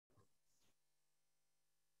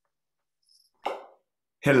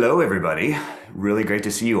Hello, everybody. Really great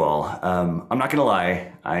to see you all. I'm not going to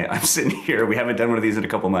lie. I'm sitting here. We haven't done one of these in a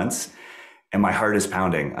couple months, and my heart is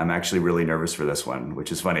pounding. I'm actually really nervous for this one,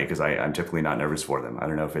 which is funny because I'm typically not nervous for them. I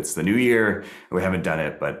don't know if it's the new year or we haven't done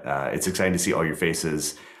it, but it's exciting to see all your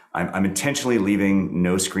faces. I'm intentionally leaving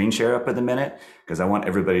no screen share up at the minute because I want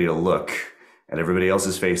everybody to look at everybody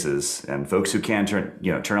else's faces, and folks who can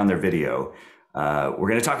turn on their video. We're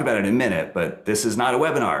going to talk about it in a minute, but this is not a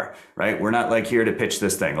webinar, right? We're not like here to pitch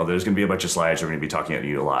this thing, although there's going to be a bunch of slides. We're going to be talking at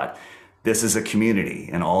you a lot. This is a community,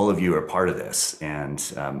 and all of you are part of this. And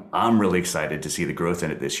I'm really excited to see the growth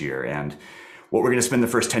in it this year. And what we're going to spend the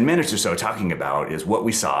first 10 minutes or so talking about is what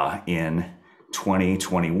we saw in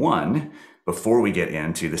 2021 before we get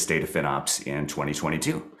into the state of FinOps in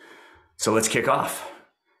 2022. So let's kick off.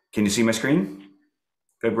 Can you see my screen?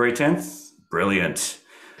 February 10th? Brilliant.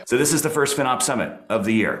 So this is the first FinOps Summit of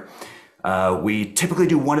the year. We typically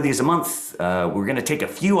do one of these a month. We're going to take a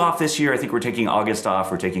few off this year. I think we're taking August off.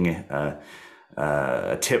 We're taking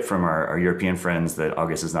a tip from our European friends that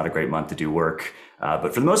August is not a great month to do work.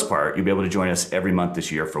 But for the most part, you'll be able to join us every month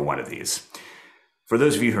this year for one of these. For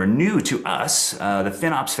those of you who are new to us, the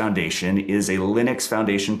FinOps Foundation is a Linux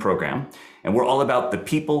Foundation program, and we're all about the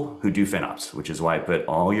people who do FinOps, which is why I put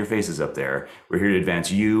all your faces up there. We're here to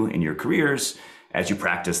advance you in your careers as you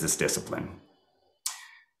practice this discipline.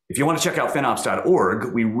 If you want to check out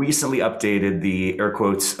FinOps.org, we recently updated the air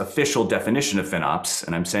quotes official definition of FinOps,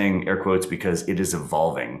 and I'm saying air quotes because it is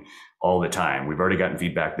evolving all the time. We've already gotten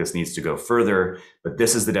feedback this needs to go further, but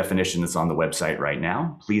this is the definition that's on the website right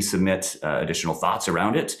now. Please submit additional thoughts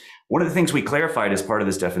around it. One of the things we clarified as part of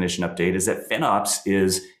this definition update is that FinOps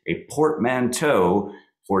is a portmanteau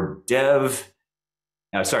for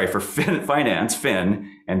finance,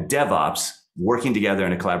 fin, and DevOps working together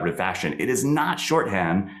in a collaborative fashion. It is not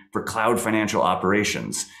shorthand for cloud financial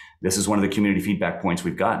operations. This is one of the community feedback points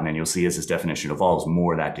we've gotten, and you'll see as this definition evolves,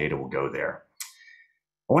 more of that data will go there.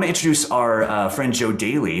 I want to introduce our friend Joe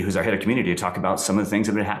Daley, who's our head of community, to talk about some of the things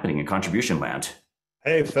that have been happening in contribution land.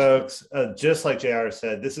 Hey folks, just like JR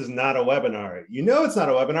said, this is not a webinar. You know it's not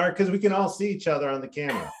a webinar because we can all see each other on the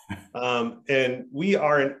camera. And we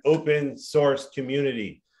are an open source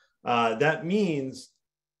community. That means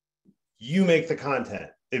you make the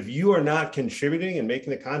content. If you are not contributing and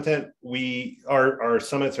making the content, our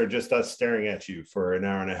summits are just us staring at you for an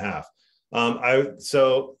hour and a half.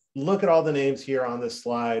 So look at all the names here on this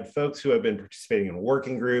slide, folks who have been participating in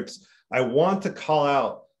working groups. I want to call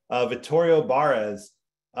out Vittorio Barres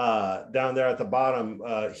down there at the bottom.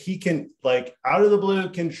 He can, out of the blue,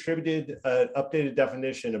 contributed an updated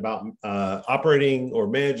definition about operating or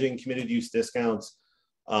managing community use discounts.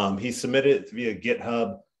 He submitted it via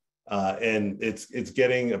GitHub. And it's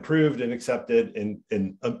getting approved and accepted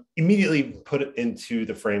and immediately put it into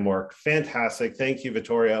the framework. Fantastic. Thank you,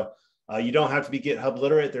 Vittorio. You don't have to be GitHub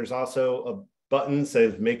literate. There's also a button that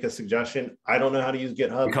says make a suggestion. I don't know how to use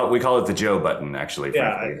GitHub. We call it the Joe button, actually.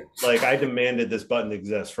 Yeah, I demanded this button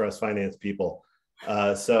exists for us finance people.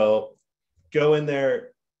 So go in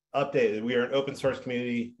there, update it. We are an open source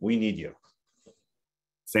community. We need you.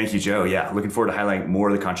 Thank you, Joe. Yeah, looking forward to highlighting more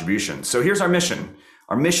of the contributions. So here's our mission.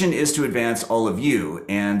 Our mission is to advance all of you.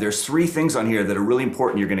 And there's three things on here that are really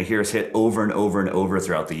important. You're going to hear us hit over and over and over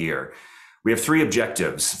throughout the year. We have three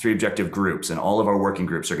objective groups, and all of our working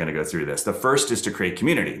groups are going to go through this. The first is to create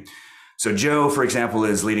community. So Joe, for example,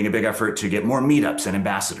 is leading a big effort to get more meetups and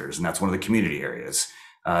ambassadors, and that's one of the community areas.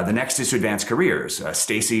 The next is to advance careers.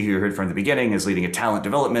 Stacy, who you heard from the beginning, is leading a talent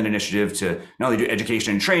development initiative to not only do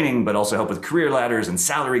education and training, but also help with career ladders and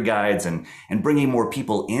salary guides and bringing more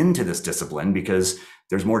people into this discipline because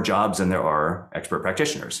there's more jobs than there are expert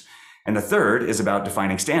practitioners. And the third is about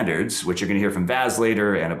defining standards, which you're going to hear from Vaz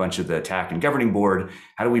later and a bunch of the TAC and governing board.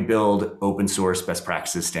 How do we build open source best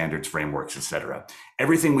practices, standards, frameworks, et cetera?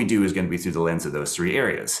 Everything we do is going to be through the lens of those three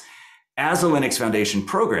areas. As a Linux Foundation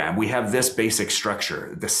program, we have this basic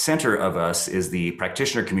structure. The center of us is the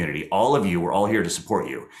practitioner community. All of you, we're all here to support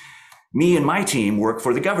you. Me and my team work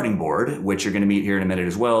for the governing board, which you're going to meet here in a minute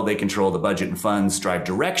as well. They control the budget and funds, drive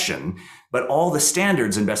direction, but all the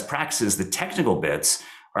standards and best practices, the technical bits,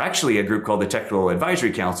 are actually a group called the Technical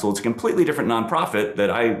Advisory Council. It's a completely different nonprofit that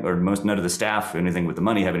none of the staff, anything with the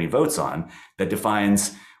money, have any votes on, that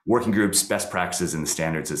defines working groups, best practices, and the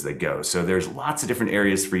standards as they go. So there's lots of different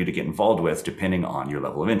areas for you to get involved with depending on your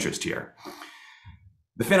level of interest here.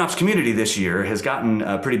 The FinOps community this year has gotten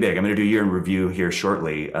pretty big. I'm going to do a year in review here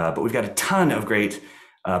shortly, but we've got a ton of great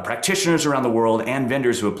practitioners around the world and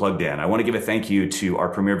vendors who have plugged in. I want to give a thank you to our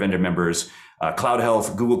premier vendor members, Cloud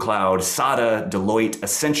Health, Google Cloud, SADA, Deloitte,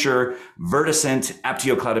 Accenture, Verticent,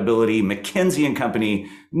 Aptio Cloudability, McKinsey Company,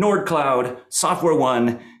 NordCloud, Software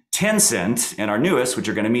One, Tencent, and our newest, which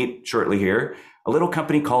you're going to meet shortly here, a little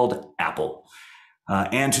company called Apple.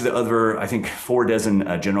 And to the other, I think, 4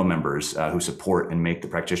 dozen general members who support and make the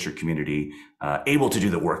practitioner community able to do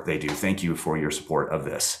the work they do. Thank you for your support of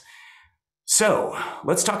this. So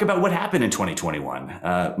let's talk about what happened in 2021.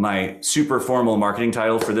 My super formal marketing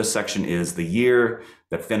title for this section is The Year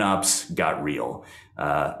That FinOps Got Real.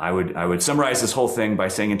 I would summarize this whole thing by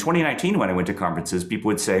saying in 2019, when I went to conferences, people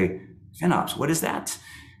would say, FinOps, what is that?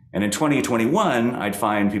 And in 2021, I'd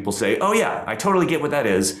find people say, oh yeah, I totally get what that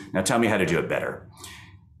is. Now tell me how to do it better.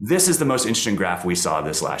 This is the most interesting graph we saw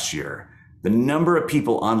this last year. The number of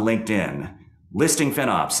people on LinkedIn listing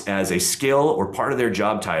FinOps as a skill or part of their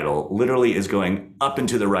job title literally is going up and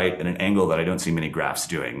to the right at an angle that I don't see many graphs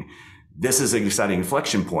doing. This is an exciting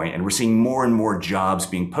inflection point, and we're seeing more and more jobs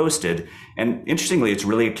being posted. And interestingly, it's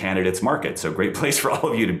really a candidates market. So great place for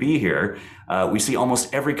all of you to be here. We see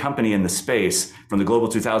almost every company in the space, from the Global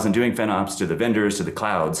 2000 doing FinOps to the vendors to the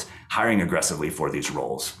clouds, hiring aggressively for these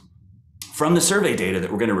roles. From the survey data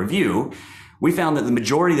that we're going to review, we found that the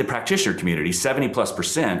majority of the practitioner community,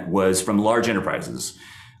 70+%, was from large enterprises,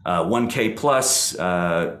 1K plus,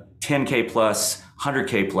 10K plus,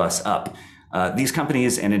 100K plus up. These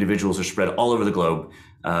companies and individuals are spread all over the globe.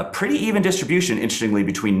 Pretty even distribution, interestingly,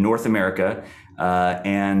 between North America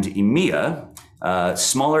and EMEA.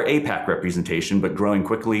 Smaller APAC representation, but growing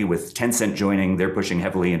quickly with Tencent joining. They're pushing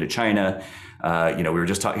heavily into China. We were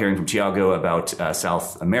just hearing from Tiago about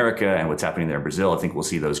South America and what's happening there in Brazil. I think we'll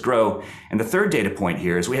see those grow. And the third data point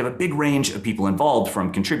here is we have a big range of people involved,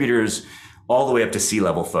 from contributors all the way up to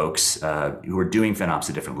C-level folks who are doing FinOps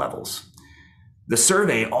at different levels. The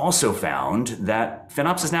survey also found that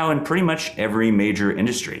FinOps is now in pretty much every major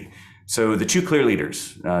industry. So the 2 clear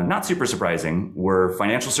leaders, not super surprising, were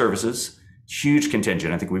financial services, huge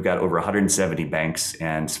contingent. I think we've got over 170 banks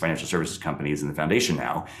and financial services companies in the foundation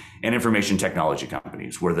now, and information technology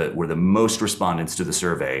companies were the most respondents to the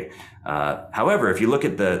survey. However, if you look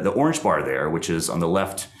at the orange bar there, which is on the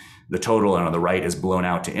left, the total, and on the right is blown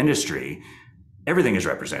out to industry, everything is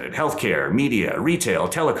represented. Healthcare, media, retail,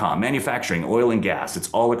 telecom, manufacturing, oil and gas. It's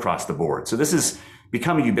all across the board. So this has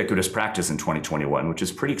become a ubiquitous practice in 2021, which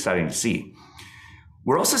is pretty exciting to see.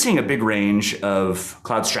 We're also seeing a big range of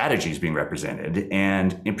cloud strategies being represented.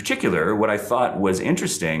 And in particular, what I thought was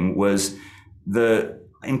interesting was the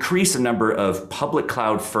increase in number of public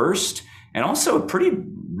cloud first, and also a pretty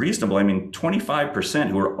reasonable, 25%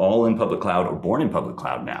 who are all in public cloud or born in public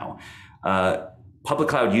cloud now. Public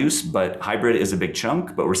cloud use, but hybrid is a big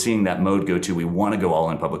chunk, but we're seeing that mode go to, we want to go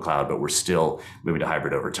all in public cloud, but we're still moving to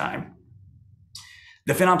hybrid over time.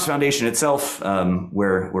 The FinOps Foundation itself,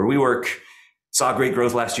 where we work, saw great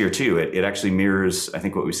growth last year too. It actually mirrors, I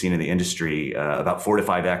think, what we've seen in the industry, about 4 to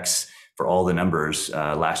 5x for all the numbers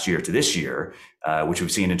last year to this year, which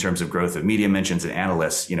we've seen in terms of growth of media mentions and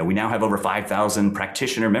analysts. We now have over 5,000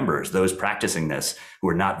 practitioner members, those practicing this, who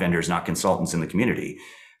are not vendors, not consultants in the community.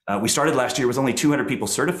 We started last year with only 200 people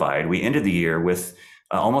certified. We ended the year with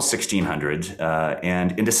almost 1,600.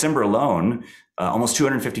 And in December alone, almost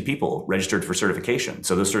 250 people registered for certification.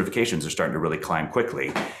 So those certifications are starting to really climb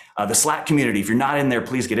quickly. The Slack community, if you're not in there,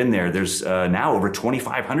 please get in there. There's now over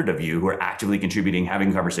 2,500 of you who are actively contributing,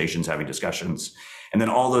 having conversations, having discussions. And then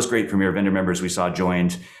all those great Premier vendor members we saw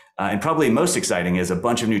joined. And probably most exciting is a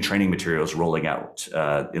bunch of new training materials rolling out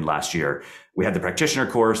in last year. We had the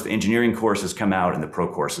practitioner course, the engineering course has come out, and the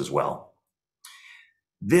pro course as well.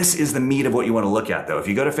 This is the meat of what you want to look at, though. If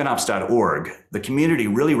you go to FinOps.org, the community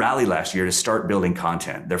really rallied last year to start building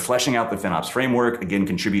content. They're fleshing out the FinOps framework, again,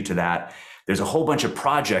 contribute to that. There's a whole bunch of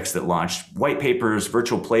projects that launched, white papers,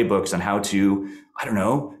 virtual playbooks on how to,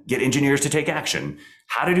 get engineers to take action,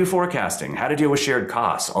 how to do forecasting, how to deal with shared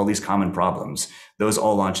costs, all these common problems. Those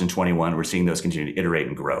all launched in 21. We're seeing those continue to iterate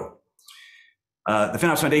and grow. The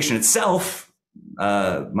FinOps Foundation itself,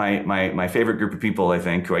 my favorite group of people, I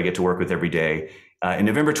think, who I get to work with every day. In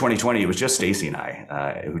November 2020, it was just Stacy and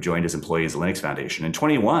I who joined as employees of the Linux Foundation. In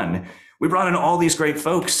 21, we brought in all these great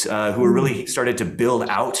folks who were really started to build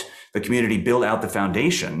out the community, build out the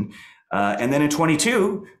foundation. And then in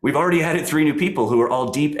 22, we've already added 3 new people who are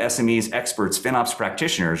all deep SMEs, experts, FinOps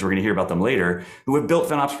practitioners. We're going to hear about them later, who have built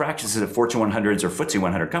FinOps practices at Fortune 100s or FTSE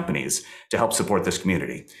 100 companies to help support this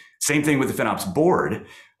community. Same thing with the FinOps board.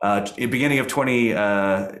 In the beginning of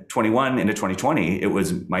 2021 into 2020, it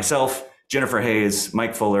was myself, Jennifer Hayes,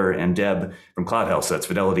 Mike Fuller, and Deb from Cloud Health. So that's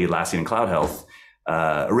Fidelity, Atlassian, and Cloud Health.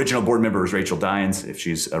 Original board member was Rachel Dines. If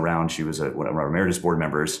she's around, she was one of our emeritus board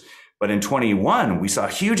members. But in 21, we saw a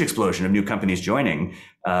huge explosion of new companies joining.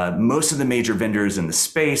 Most of the major vendors in the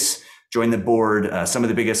space joined the board. Some of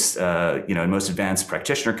the biggest, and most advanced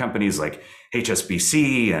practitioner companies like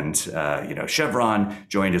HSBC and, Chevron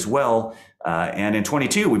joined as well. And in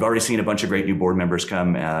 22, we've already seen a bunch of great new board members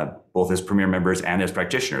come, both as premier members and as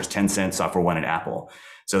practitioners, Tencent, Software One, and Apple.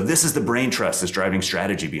 So this is the brain trust that's driving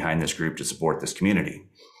strategy behind this group to support this community.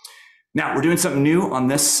 Now, we're doing something new on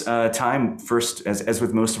this time. First, as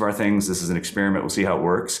with most of our things, this is an experiment. We'll see how it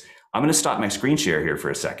works. I'm going to stop my screen share here for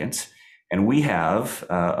a second. And we have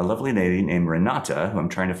a lovely lady named Renata, who I'm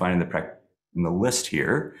trying to find in the list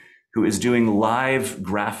here, who is doing live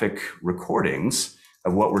graphic recordings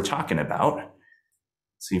of what we're talking about. Let's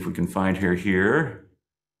see if we can find her here.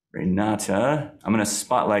 Renata, I'm going to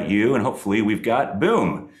spotlight you, and hopefully we've got,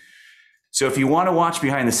 boom. So if you want to watch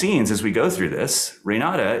behind the scenes as we go through this,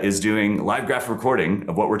 Renata is doing live graphic recording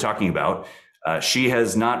of what we're talking about. She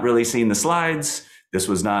has not really seen the slides. This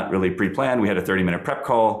was not really pre-planned. We had a 30-minute prep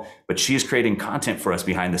call, but she's creating content for us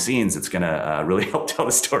behind the scenes. It's going to really help tell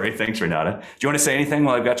the story. Thanks, Renata. Do you want to say anything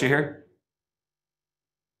while I've got you here?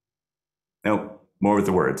 Nope, more with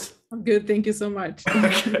the words. I'm good. Thank you so much.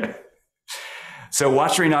 Okay. So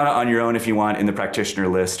watch Renata on your own if you want in the practitioner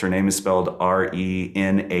list. Her name is spelled Renatta,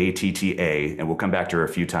 and we'll come back to her a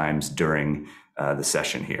few times during the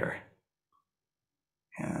session here.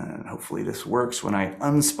 And hopefully this works when I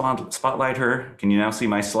spotlight her. Can you now see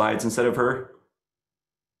my slides instead of her?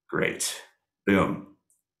 Great. Boom.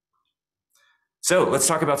 So let's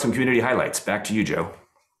talk about some community highlights. Back to you, Joe.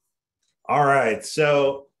 All right.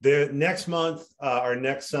 So the next month, our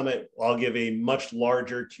next summit, I'll give a much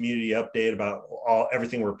larger community update about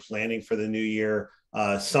everything we're planning for the new year,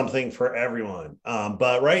 something for everyone.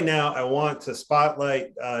 But right now, I want to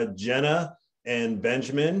spotlight Jenna and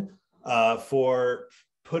Benjamin for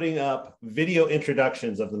putting up video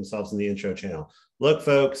introductions of themselves in the intro channel. Look,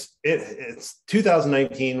 folks, it's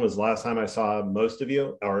 2019 was the last time I saw most of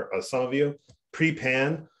you, or some of you,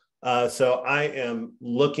 pre-pan. So I am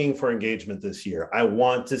looking for engagement this year. I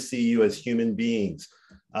want to see you as human beings.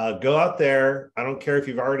 Go out there. I don't care if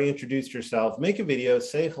you've already introduced yourself. Make a video,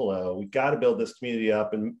 say hello. We got to build this community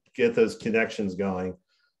up and get those connections going.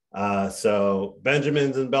 So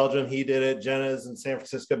Benjamin's in Belgium. He did it. Jenna's in San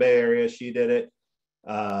Francisco Bay Area. She did it.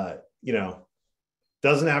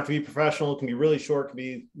 Doesn't have to be professional. It can be really short. Can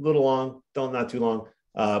be a little long. Not too long.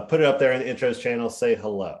 Put it up there in the intros channel. Say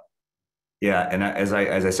hello. Yeah, and as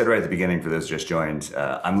I said right at the beginning, for those just joined,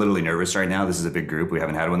 I'm literally nervous right now. This is a big group. We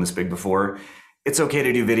haven't had one this big before. It's okay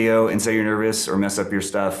to do video and say you're nervous or mess up your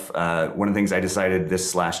stuff. One of the things I decided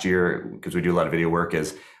this last year, because we do a lot of video work,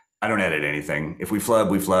 is I don't edit anything. If we flub,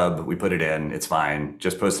 we put it in. It's fine.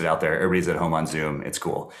 Just post it out there. Everybody's at home on Zoom. It's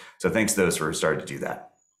cool. So thanks to those for starting to do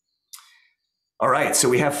that. All right, so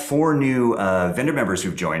we have 4 new vendor members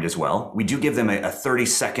who've joined as well. We do give them a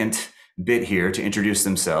 30-second bit here to introduce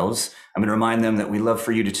themselves. I'm going to remind them that we love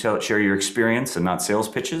for you to share your experience and not sales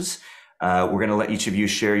pitches. We're going to let each of you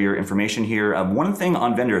share your information here. One thing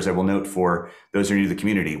on vendors I will note for those who are new to the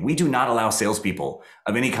community, we do not allow salespeople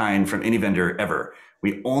of any kind from any vendor ever.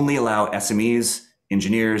 We only allow SMEs,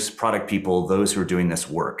 engineers, product people, those who are doing this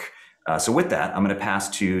work. So with that, I'm going to pass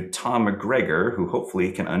to Tom McGregor, who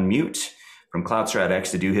hopefully can unmute from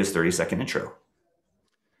CloudStratX to do his 30-second intro.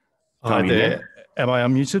 Hi there. Am I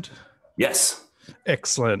unmuted? Yes.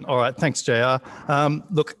 Excellent. All right. Thanks, JR.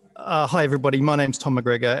 Hi, everybody. My name's Tom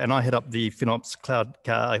McGregor, and I head up the FinOps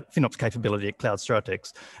capability at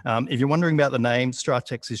CloudStratX. If you're wondering about the name,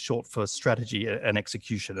 Stratex is short for strategy and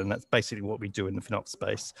execution, and that's basically what we do in the FinOps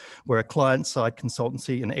space. We're a client-side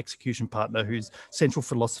consultancy and execution partner whose central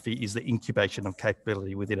philosophy is the incubation of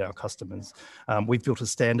capability within our customers. We've built a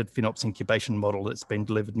standard FinOps incubation model that's been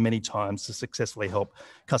delivered many times to successfully help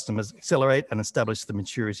customers accelerate and establish the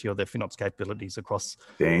maturity of their FinOps capabilities across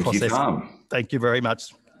Thank you, Tom. Thank you very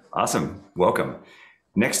much. Awesome. Welcome.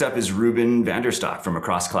 Next up is Ruben Vanderstock from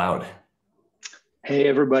Across Cloud. Hey,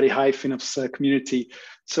 everybody. Hi, FinOps community.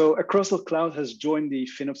 So Across Cloud has joined the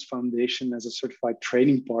FinOps Foundation as a certified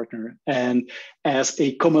training partner, and as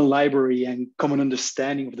a common library and common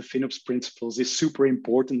understanding of the FinOps principles is super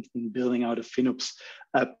important in building out a FinOps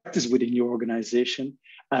practice within your organization.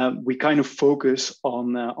 We kind of focus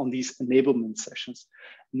on these enablement sessions.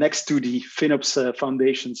 Next to the FinOps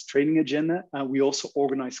Foundation's training agenda, we also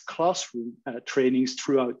organize classroom trainings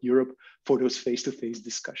throughout Europe for those face-to-face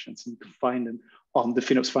discussions. And you can find them on the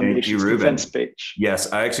FinOps Foundation's events page.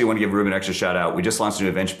 Yes, I actually want to give Ruben an extra shout out. We just launched a new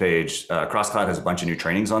events page. Across Cloud has a bunch of new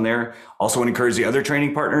trainings on there. Also want to encourage the other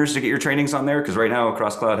training partners to get your trainings on there, because right now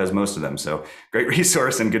Across Cloud has most of them. So great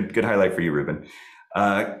resource and good highlight for you, Ruben.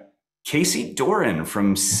 Casey Doran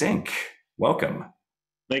from Sync. Welcome.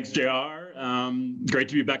 Thanks, JR. Great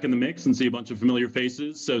to be back in the mix and see a bunch of familiar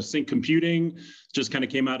faces. So Sync Computing just kind of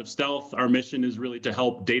came out of stealth. Our mission is really to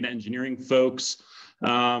help data engineering folks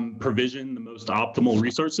provision the most optimal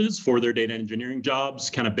resources for their data engineering jobs,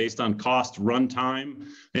 kind of based on cost, runtime,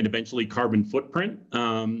 and eventually carbon footprint.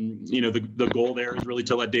 The goal there is really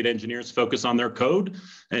to let data engineers focus on their code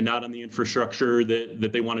and not on the infrastructure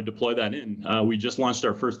that they want to deploy that in. We just launched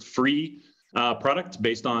our first free product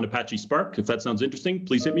based on Apache Spark. If that sounds interesting,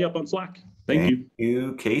 please hit me up on Slack. Thank you. Thank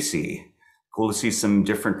you, Casey. Cool to see some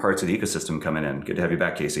different parts of the ecosystem coming in. Good to have you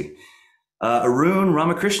back, Casey. Arun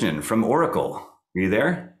Ramakrishnan from Oracle. Are you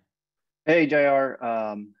there? Hey, JR.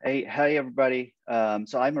 Hey, everybody.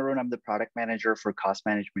 So I'm Arun. I'm the product manager for cost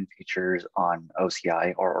management features on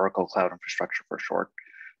OCI, or Oracle Cloud Infrastructure for short.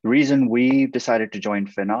 The reason we decided to join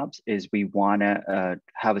FinOps is we want to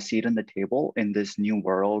have a seat on the table in this new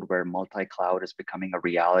world where multi-cloud is becoming a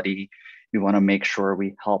reality. We want to make sure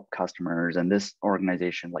we help customers and this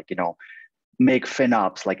organization, make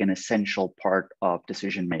FinOps like an essential part of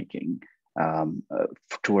decision-making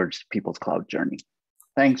towards people's cloud journey.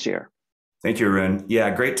 Thanks, JR. Thank you, Arun. Yeah,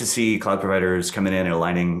 great to see cloud providers coming in and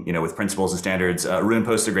aligning, with principles and standards. Arun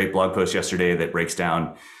posted a great blog post yesterday that breaks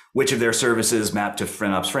down which of their services map to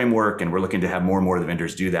FinOps framework, and we're looking to have more and more of the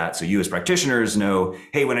vendors do that. So you as practitioners know,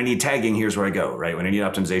 hey, when I need tagging, here's where I go, right? When I need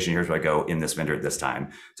optimization, here's where I go in this vendor at this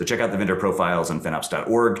time. So check out the vendor profiles on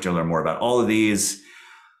finops.org to learn more about all of these.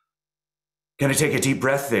 Going to take a deep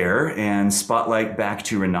breath there and spotlight back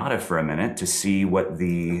to Renata for a minute to see what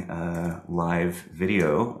the live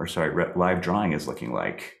drawing is looking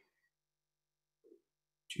like.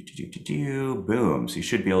 Boom. So you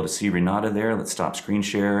should be able to see Renata there. Let's stop screen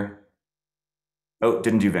share. Oh,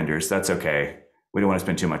 didn't do vendors. That's okay. We don't want to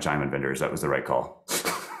spend too much time on vendors. That was the right call.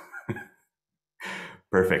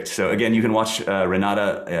 Perfect. So again, you can watch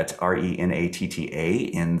Renata at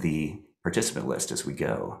RENATTA in the participant list as we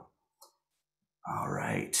go. All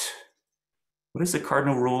right. What is the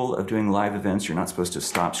cardinal rule of doing live events? You're not supposed to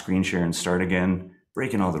stop screen share and start again.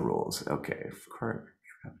 Breaking all the rules. Okay.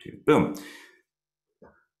 Boom.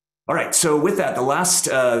 All right. So with that, the last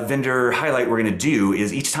vendor highlight we're going to do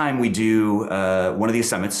is each time we do one of these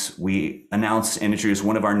summits, we announce and introduce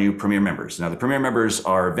one of our new premier members. Now, the premier members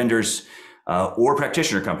are vendors or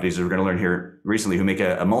practitioner companies, as we're going to learn here recently, who make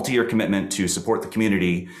a multi-year commitment to support the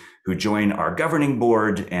community, who join our governing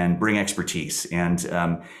board and bring expertise.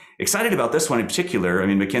 And excited about this one in particular. I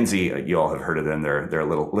mean, McKinsey, you all have heard of them. They're a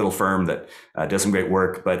little firm that does some great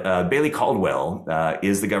work. But Bailey Caldwell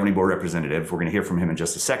is the governing board representative. We're going to hear from him in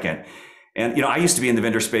just a second. And I used to be in the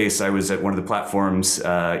vendor space. I was at one of the platforms,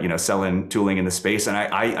 selling tooling in the space, and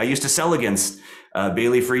I used to sell against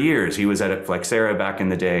Bailey for years. He was at Flexera back in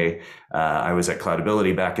the day. I was at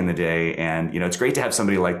Cloudability back in the day, and it's great to have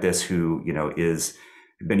somebody like this who is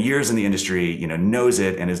been years in the industry, knows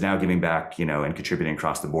it, and is now giving back, and contributing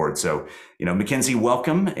across the board. So, McKinsey,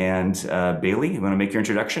 welcome. And Bailey, you want to make your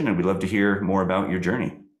introduction, and we'd love to hear more about your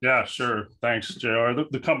journey. Yeah, sure. Thanks, JR.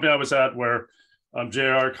 The company I was at where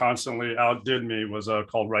JR constantly outdid me was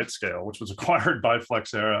called RightScale, which was acquired by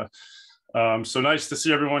Flexera. So nice to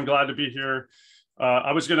see everyone. Glad to be here.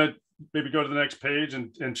 I was going to maybe go to the next page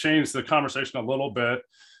and change the conversation a little bit.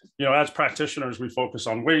 As practitioners, we focus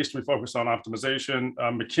on waste, we focus on optimization.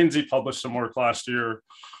 McKinsey published some work last year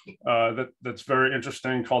that's very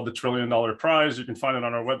interesting, called the $1 Trillion Prize. You can find it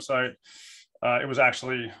on our website. It was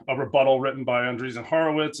actually a rebuttal written by Andreessen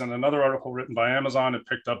Horowitz and another article written by Amazon. It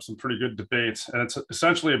picked up some pretty good debates. And it's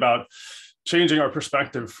essentially about changing our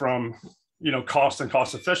perspective from cost and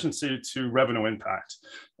cost efficiency to revenue impact.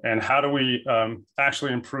 And how do we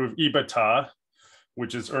actually improve EBITDA,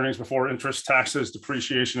 which is earnings before interest, taxes,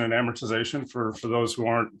 depreciation, and amortization for those who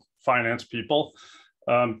aren't finance people,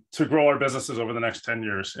 to grow our businesses over the next 10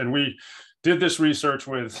 years. And we did this research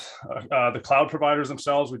with the cloud providers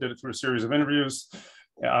themselves. We did it through a series of interviews.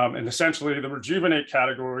 And essentially, the rejuvenate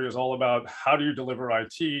category is all about how do you deliver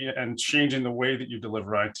IT and changing the way that you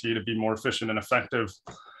deliver IT to be more efficient and effective.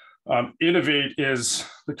 Innovate is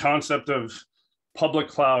the concept of public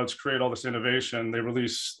clouds create all this innovation. They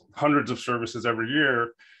release hundreds of services every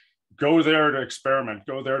year. Go there to experiment.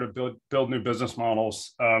 Go there to build new business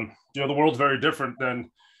models. The world's very different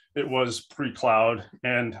than it was pre-cloud,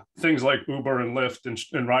 and things like Uber and Lyft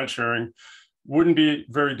and ride sharing wouldn't be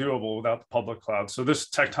very doable without the public cloud. So this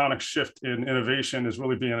tectonic shift in innovation is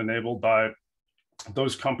really being enabled by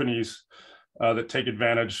those companies that take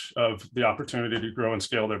advantage of the opportunity to grow and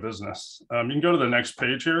scale their business. You can go to the next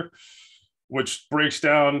page here, which breaks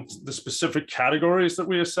down the specific categories that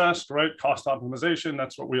we assessed, right? Cost optimization,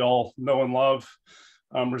 that's what we all know and love.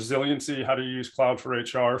 resiliency, how to use cloud for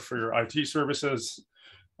HR for your IT services.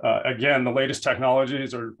 Again, the latest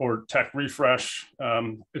technologies or tech refresh,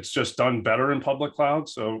 it's just done better in public cloud.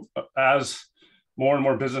 So as more and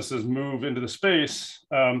more businesses move into the space,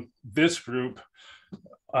 this group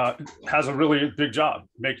has a really big job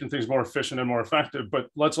making things more efficient and more effective. But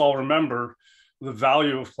let's all remember the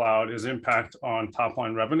value of cloud is impact on top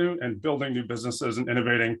line revenue and building new businesses and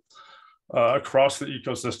innovating across the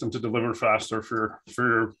ecosystem to deliver faster for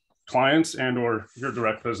your clients and or your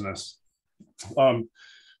direct business.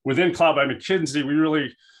 Within Cloud by McKinsey, we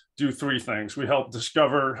really do three things. We help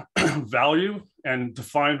discover value and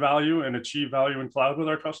define value and achieve value in cloud with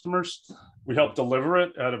our customers. We help deliver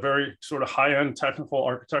it at a very sort of high-end technical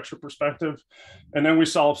architecture perspective. And then we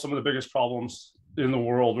solve some of the biggest problems in the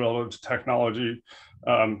world relative to technology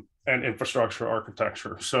and infrastructure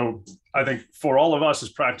architecture. So I think for all of us as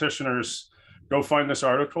practitioners, go find this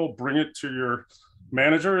article, bring it to your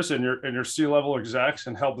managers and your C-level execs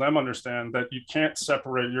and help them understand that you can't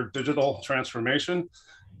separate your digital transformation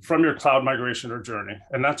from your cloud migration or journey.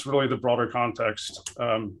 And that's really the broader context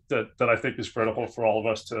that I think is critical for all of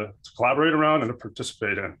us to collaborate around and to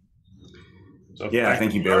participate in. So yeah,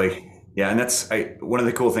 thank you, Bailey. Yeah, and that's one of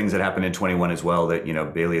the cool things that happened in 21 as well that,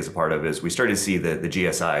 Bailey is a part of is we started to see the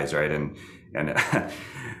GSIs, right? And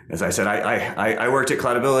as I said, I worked at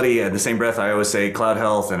Cloudability. At the same breath, I always say Cloud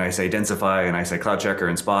Health, and I say Densify, and I say Cloud Checker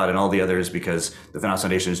and Spot, and all the others because the FinOps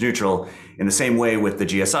Foundation is neutral. In the same way with the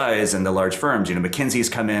GSIs and the large firms, McKinsey's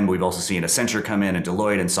come in. We've also seen Accenture come in, and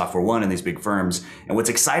Deloitte and Software One, and these big firms. And what's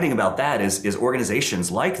exciting about that is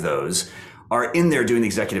organizations like those are in there doing the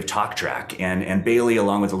executive talk track. And Bailey,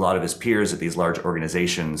 along with a lot of his peers at these large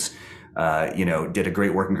organizations, did a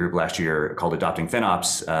great working group last year called Adopting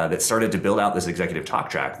FinOps that started to build out this executive talk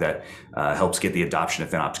track that helps get the adoption of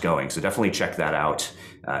FinOps going. So definitely check that out.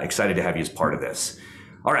 Excited to have you as part of this.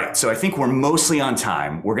 All right, so I think we're mostly on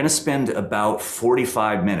time. We're gonna spend about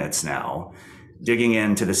 45 minutes now digging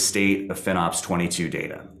into the State of FinOps 22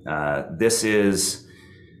 data. This is,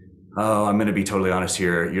 I'm gonna be totally honest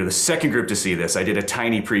here. You're the second group to see this. I did a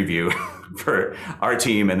tiny preview for our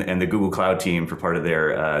team and the Google Cloud team for part of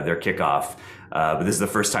their kickoff. But this is the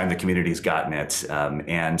first time the community's gotten it.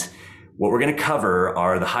 And what we're gonna cover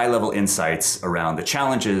are the high-level insights around the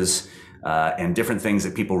challenges and different things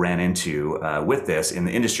that people ran into with this in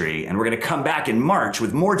the industry. And we're gonna come back in March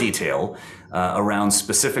with more detail around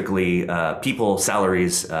specifically people,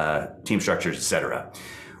 salaries, team structures, et cetera.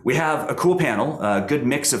 We have a cool panel, a good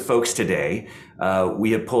mix of folks today.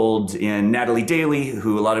 We have pulled in Natalie Daley,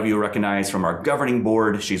 who a lot of you recognize from our governing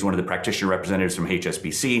board. She's one of the practitioner representatives from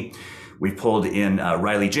HSBC. We've pulled in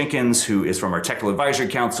Riley Jenkins, who is from our Technical Advisory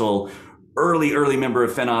Council, early member of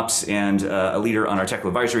FinOps and a leader on our Technical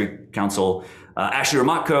Advisory Council. Ashley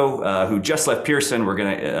Hromatko, who just left Pearson. We're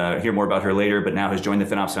going to hear more about her later, but now has joined the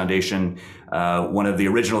FinOps Foundation, one of the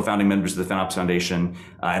original founding members of the FinOps Foundation.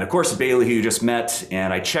 And of course, Bailey, who you just met.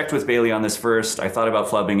 And I checked with Bailey on this first. I thought about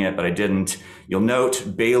flubbing it, but I didn't. You'll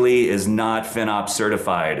note Bailey is not FinOps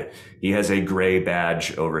certified. He has a gray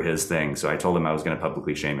badge over his thing. So I told him I was going to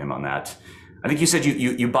publicly shame him on that. I think you said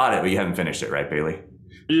you bought it, but you haven't finished it, right, Bailey?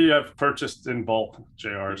 We have purchased in bulk,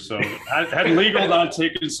 JR. So had legal not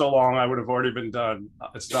taken so long, I would have already been done.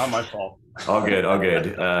 It's not my fault. All good, all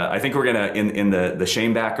good. I think we're gonna in the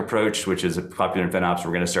shame back approach, which is popular in FinOps,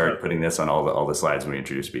 we're gonna start putting this on all the slides when we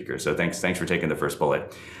introduce speakers. So thanks for taking the first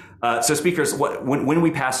bullet. So speakers, when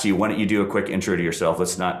we pass to you, why don't you do a quick intro to yourself?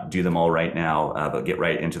 Let's not do them all right now, but get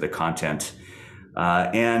right into the content.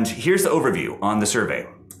 And here's the overview on the survey.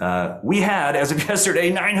 We had, as of yesterday,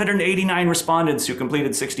 989 respondents who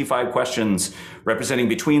completed 65 questions, representing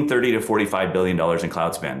between $30 to $45 billion in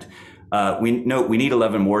cloud spend. We need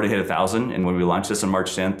 11 more to hit 1,000. And when we launch this on March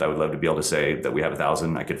 10th, I would love to be able to say that we have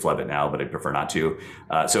 1,000. I could flub it now, but I'd prefer not to.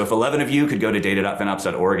 So if 11 of you could go to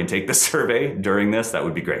data.finops.org and take the survey during this, that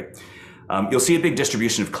would be great. You'll see a big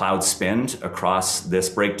distribution of cloud spend across this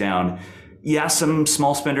breakdown. Yeah, some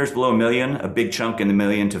small spenders below $1 million, a big chunk in the $1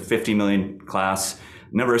 million to $50 million class.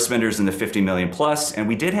 Number of spenders in the 50 million plus. And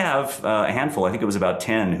we did have a handful, I think it was about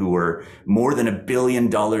 10, who were more than $1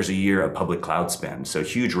 billion a year of public cloud spend. So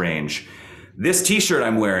huge range. This t-shirt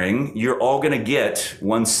I'm wearing, you're all gonna get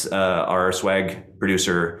once our swag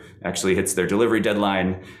producer actually hits their delivery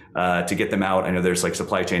deadline to get them out. I know there's like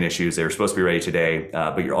supply chain issues. They were supposed to be ready today,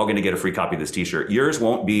 but you're all gonna get a free copy of this t-shirt. Yours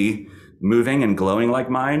won't be moving and glowing like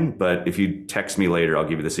mine, but if you text me later, I'll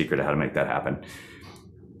give you the secret of how to make that happen.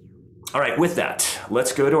 All right, with that,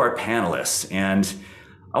 let's go to our panelists. And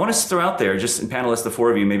I want to throw out there, just in panelists, the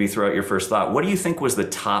four of you, maybe throw out your first thought. What do you think was the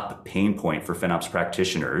top pain point for FinOps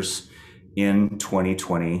practitioners in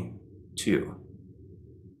 2022?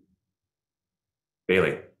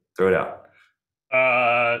 Bailey, throw it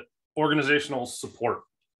out. Organizational support.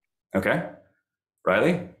 Okay.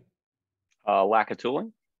 Riley? Lack of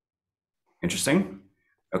tooling. Interesting.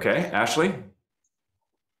 Okay. Ashley?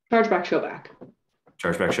 Chargeback, showback.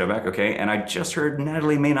 Chargeback, showback. Okay. And I just heard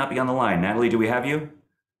Natalie may not be on the line. Natalie, do we have you?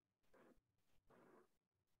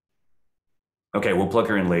 Okay, we'll plug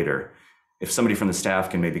her in later. If somebody from the staff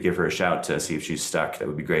can maybe give her a shout to see if she's stuck, that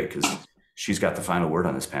would be great because she's got the final word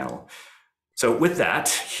on this panel. So with that,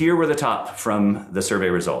 here were the top from the survey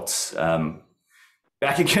results.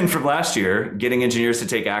 Back again from last year, getting engineers to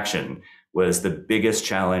take action was the biggest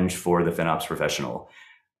challenge for the FinOps professional.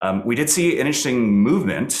 We did see an interesting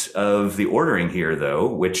movement of the ordering here, though,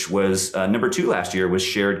 which was number 2 last year was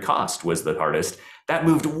shared cost was the hardest. That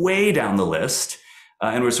moved way down the list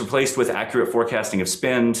and was replaced with accurate forecasting of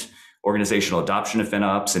spend, organizational adoption of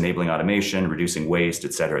FinOps, enabling automation, reducing waste,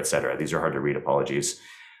 et cetera, et cetera. These are hard to read, apologies.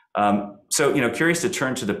 So, curious to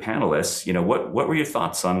turn to the panelists. What were your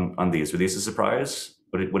thoughts on these? Were these a surprise?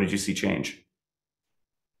 What did you see change?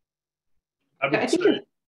 I would say,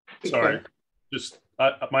 sorry, just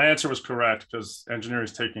my answer was correct because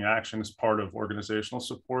engineers taking action is part of organizational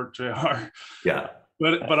support, JR. Yeah.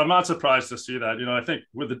 But I'm not surprised to see that. I think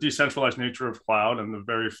with the decentralized nature of cloud and the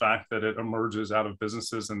very fact that it emerges out of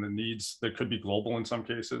businesses and the needs that could be global in some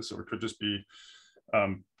cases, or it could just be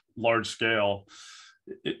large scale,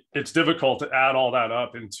 it's difficult to add all that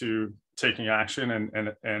up into taking action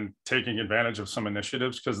and taking advantage of some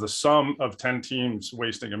initiatives, because the sum of 10 teams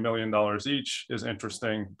wasting $1 million each is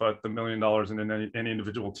interesting, but the $1 million in any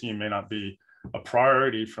individual team may not be a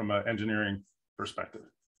priority from an engineering perspective.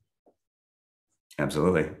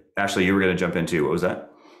 Absolutely. Ashley, you were going to jump in too. What was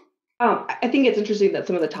that? I think it's interesting that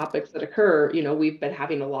some of the topics that occur, we've been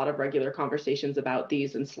having a lot of regular conversations about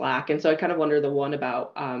these in Slack. And so I kind of wonder the one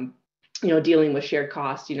about, dealing with shared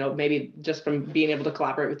costs, maybe just from being able to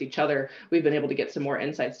collaborate with each other, we've been able to get some more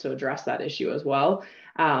insights to address that issue as well.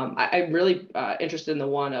 I'm really interested in the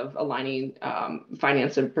one of aligning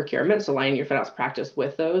finance and procurement, so aligning your FinOps practice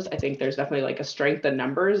with those. I think there's definitely like a strength in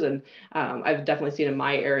numbers, and I've definitely seen in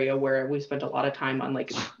my area where we spent a lot of time on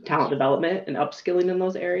like talent development and upskilling in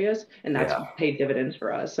those areas, and that's paid dividends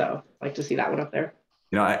for us. So I'd like to see that one up there.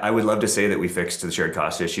 I would love to say that we fixed the shared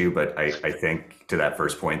cost issue, but I think to that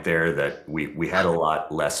first point there that we had a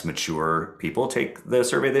lot less mature people take the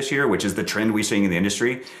survey this year, which is the trend we're seeing in the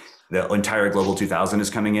industry. The entire Global 2000 is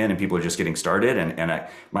coming in and people are just getting started. And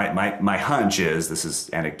my hunch is, this is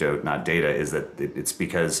anecdote, not data, is that it's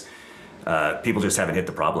because people just haven't hit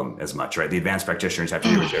the problem as much, right? The advanced practitioners have to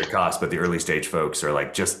do with shared cost, but the early stage folks are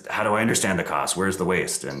like, just how do I understand the cost? Where's the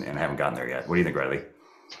waste? And haven't gotten there yet. What do you think, Riley?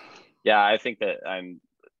 Yeah, I think that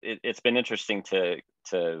it's been interesting to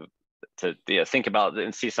think about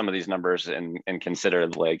and see some of these numbers and consider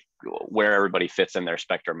like where everybody fits in their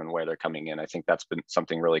spectrum and where they're coming in. I think that's been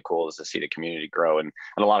something really cool, is to see the community grow. And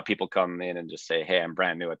a lot of people come in and just say, hey, I'm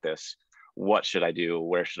brand new at this. What should I do?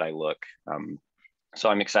 Where should I look? So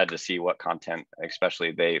I'm excited to see what content,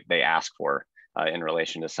 especially they ask for in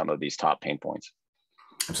relation to some of these top pain points.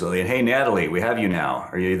 Absolutely. And hey, Natalie, we have you now.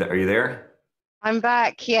 Are you there? I'm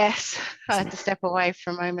back. Yes, I had to step away for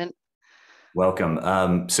a moment.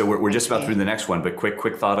 Welcome. So we're just about through the next one, but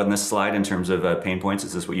quick thought on this slide in terms of pain points.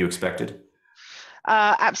 Is this what you expected?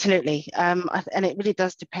 Absolutely. And it really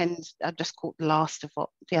does depend. I just caught the last of what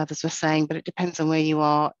the others were saying, but it depends on where you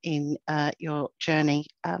are in your journey.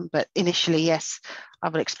 But initially, yes, I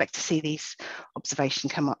would expect to see these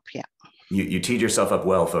observations come up. Yeah. You teed yourself up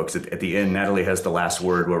well, folks. At the end, Natalie has the last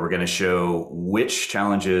word where we're going to show which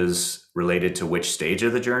challenges related to which stage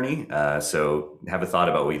of the journey. So have a thought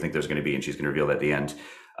about what you think there's going to be, and she's going to reveal that at the end.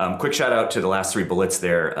 Quick shout out to the last 3 bullets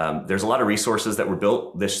there. There's a lot of resources that were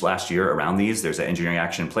built this last year around these. There's an engineering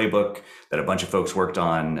action playbook that a bunch of folks worked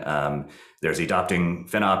on. There's the adopting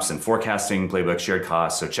FinOps and forecasting playbook, shared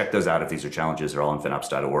costs. So check those out if these are challenges. They're all on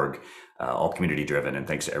finops.org, all community driven. And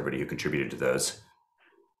thanks to everybody who contributed to those.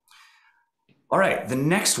 All right, the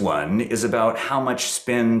next one is about how much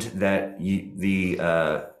spend that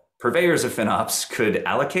the purveyors of FinOps could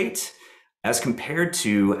allocate as compared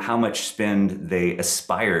to how much spend they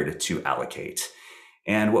aspired to allocate.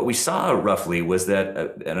 And what we saw roughly was that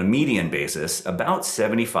at a median basis, about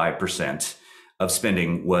 75% of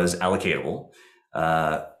spending was allocatable.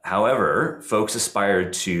 However, folks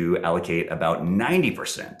aspired to allocate about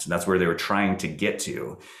 90%. That's where they were trying to get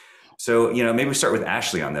to. So, maybe we start with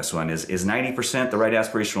Ashley on this one. Is 90% the right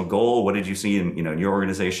aspirational goal? What did you see in, in your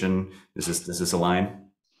organization? Does this align?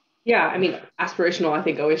 Yeah, I mean, aspirational, I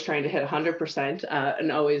think always trying to hit 100%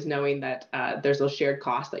 and always knowing that there's those shared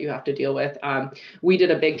costs that you have to deal with. We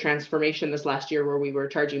did a big transformation this last year where we were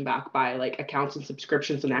charging back by like accounts and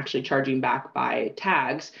subscriptions and actually charging back by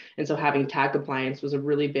tags. And so having tag compliance was a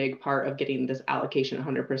really big part of getting this allocation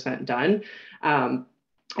 100% done.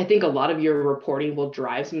 I think a lot of your reporting will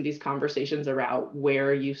drive some of these conversations around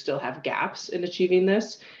where you still have gaps in achieving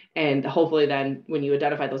this. And hopefully then when you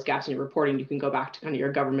identify those gaps in your reporting, you can go back to kind of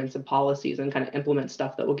your governments and policies and kind of implement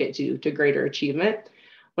stuff that will get you to greater achievement.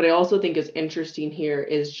 What I also think is interesting here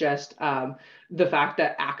is just the fact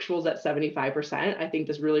that actuals at 75%, I think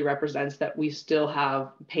this really represents that we still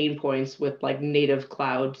have pain points with like native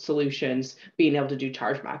cloud solutions being able to do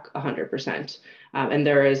chargeback 100%. And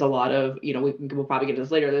there is a lot of, we'll probably get to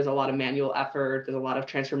this later, there's a lot of manual effort, there's a lot of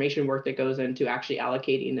transformation work that goes into actually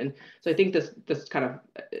allocating. And so I think this kind of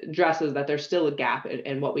addresses that there's still a gap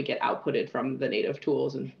in what we get outputted from the native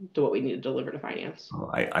tools and to what we need to deliver to finance.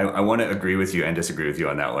 I want to agree with you and disagree with you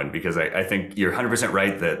on that one, because I think you're 100%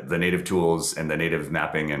 right that the native tools and the native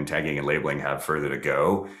mapping and tagging and labeling have further to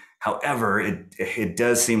go. However, it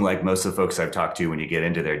does seem like most of the folks I've talked to, when you get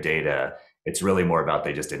into their data, it's really more about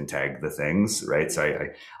they just didn't tag the things, right? So I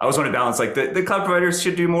always want to balance, like the cloud providers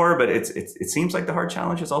should do more, but it seems like the hard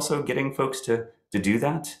challenge is also getting folks to do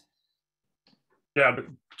that. Yeah, but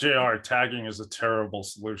JR, tagging is a terrible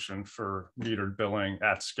solution for metered billing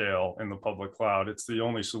at scale in the public cloud. It's the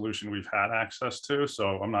only solution we've had access to.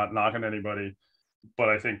 So I'm not knocking anybody, but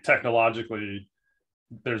I think technologically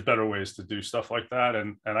there's better ways to do stuff like that.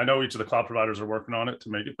 And I know each of the cloud providers are working on it to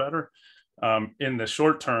make it better. In the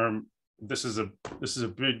short term, this is a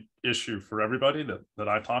big issue for everybody that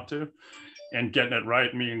I talk to, and getting it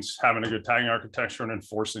right means having a good tagging architecture and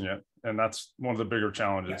enforcing it. And that's one of the bigger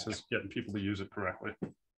challenges, is getting people to use it correctly.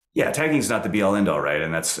 Yeah, tagging is not the be all end all, right?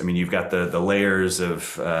 And that's, I mean, you've got the layers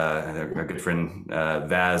of, our good friend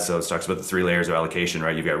Vaz talks about the 3 layers of allocation,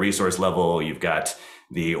 right? You've got resource level, you've got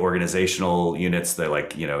the organizational units that,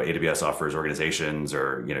 like, AWS offers organizations,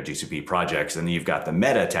 or, GCP projects. And then you've got the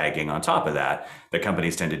meta tagging on top of that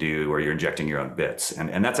companies tend to do, where you're injecting your own bits.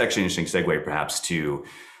 And that's actually an interesting segue perhaps to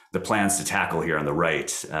the plans to tackle here on the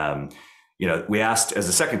right. We asked as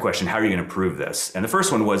a second question, how are you going to improve this? And the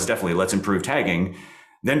first one was definitely, let's improve tagging.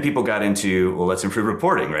 Then people got into, well, let's improve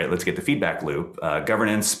reporting, right? Let's get the feedback loop.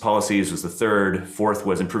 Governance policies was the third. Fourth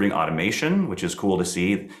was improving automation, which is cool to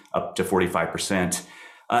see, up to 45%.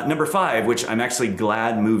 Number 5, which I'm actually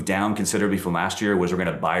glad moved down considerably from last year, was we're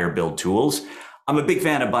going to buy or build tools. I'm a big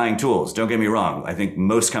fan of buying tools. Don't get me wrong. I think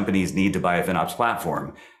most companies need to buy a FinOps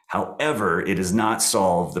platform. However, it does not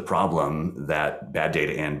solve the problem that bad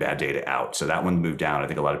data in, bad data out. So that one moved down. I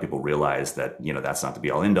think a lot of people realize that, that's not the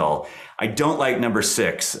be all end all. I don't like number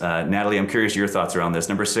 6. Natalie, I'm curious your thoughts around this.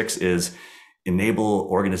 Number 6 is enable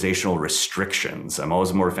organizational restrictions. I'm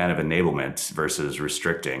always more a fan of enablement versus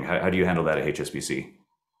restricting. How do you handle that at HSBC?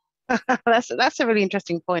 That's a really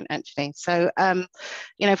interesting point, actually. So,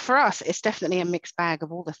 for us, it's definitely a mixed bag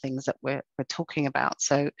of all the things that we're talking about.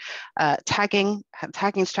 So, tagging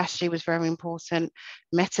strategy was very important.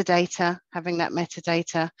 Metadata, having that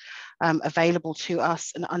metadata available to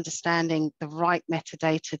us, and understanding the right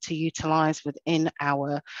metadata to utilize within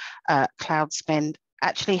our cloud spend.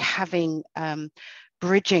 Actually, having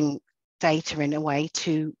bridging data in a way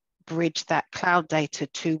to bridge that cloud data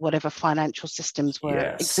to whatever financial systems were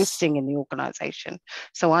existing in the organization.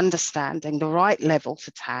 So understanding the right level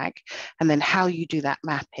to tag, and then how you do that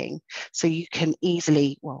mapping, so you can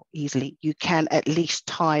you can at least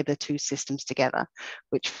tie the 2 systems together,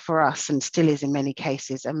 which for us, and still is in many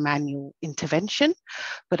cases, a manual intervention,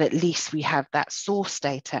 but at least we have that source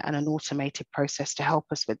data and an automated process to help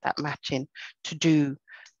us with that matching to do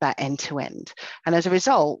that end to end. And as a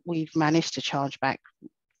result, we've managed to charge back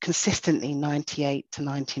consistently 98 to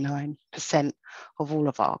 99% of all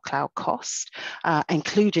of our cloud costs,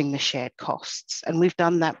 including the shared costs. And we've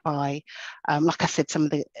done that by, like I said, some of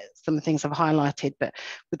the things I've highlighted, but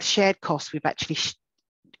with shared costs, we've actually,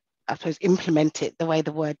 I suppose, implemented the way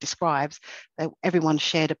the word describes, that everyone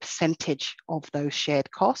shared a percentage of those shared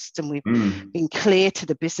costs, and we've been clear to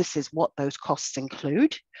the businesses what those costs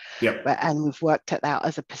include. And we've worked it out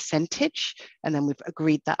as a percentage, and then we've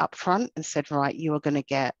agreed that up front and said, right, you are going to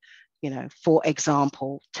get, for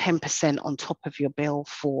example, 10% on top of your bill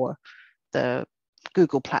for the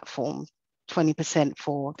Google platform, 20%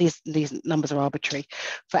 for these numbers are arbitrary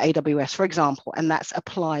for AWS, for example, and that's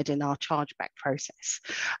applied in our chargeback process.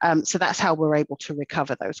 So that's how we're able to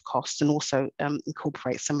recover those costs, and also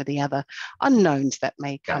incorporate some of the other unknowns that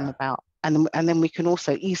may come about and then we can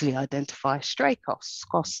also easily identify stray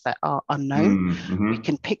costs that are unknown. We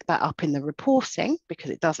can pick that up in the reporting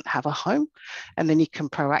because it doesn't have a home, and then you can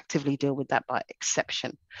proactively deal with that by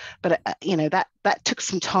exception. But that took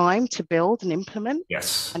some time to build and implement.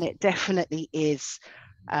 Yes, and it definitely is.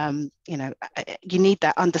 You need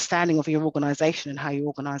that understanding of your organization and how your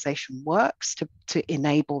organization works to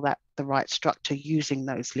enable the right structure using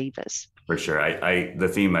those levers. For sure. The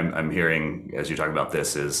theme I'm hearing as you talk about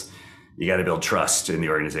this is you got to build trust in the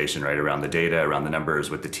organization, right? Around the data, around the numbers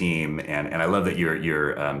with the team. And I love that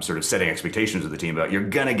you're sort of setting expectations with the team about you're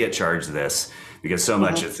going to get charged this, because so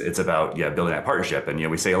much it's about building that partnership.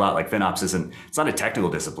 And we say a lot like FinOps it's not a technical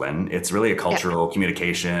discipline. It's really a cultural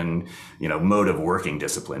communication, mode of working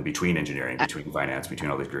discipline between engineering, between finance,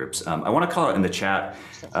 between all these groups. I want to call it in the chat.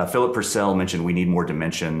 Philip Purcell mentioned we need more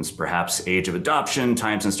dimensions, perhaps age of adoption,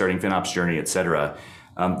 times in starting FinOps journey, et cetera.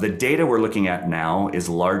 The data we're looking at now is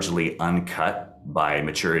largely uncut by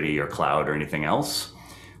maturity or cloud or anything else.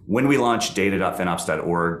 When we launch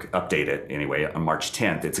data.finops.org, update it anyway, on March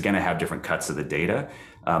 10th, it's going to have different cuts of the data.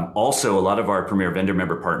 Also, a lot of our premier vendor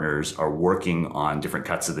member partners are working on different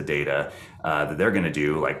cuts of the data that they're going to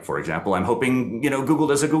do. Like, for example, I'm hoping, Google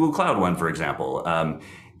does a Google Cloud one, for example.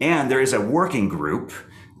 And there is a working group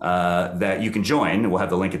that you can join. We'll have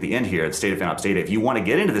the link at the end here at State of FinOps data. If you want to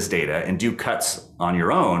get into this data and do cuts on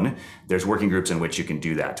your own, there's working groups in which you can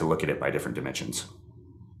do that to look at it by different dimensions.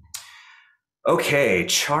 Okay,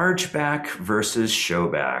 chargeback versus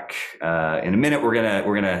showback. In a minute, we're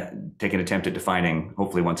gonna take an attempt at defining,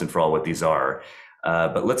 hopefully once and for all, what these are.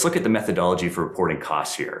 But let's look at the methodology for reporting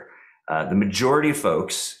costs here. The majority of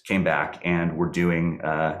folks came back and were doing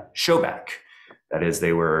showback. That is,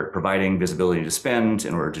 they were providing visibility to spend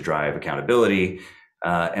in order to drive accountability,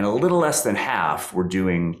 and a little less than half were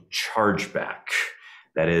doing chargeback.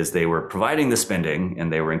 That is, they were providing the spending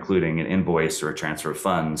and they were including an invoice or a transfer of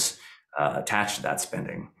funds attached to that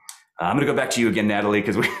spending. I'm going to go back to you again, Natalie,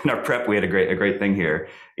 because in our prep we had a great thing here.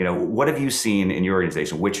 What have you seen in your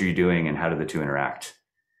organization? Which are you doing, and how do the two interact?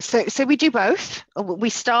 So we do both. We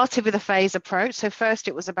started with a phase approach. So first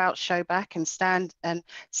it was about showback and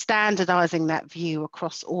standardizing that view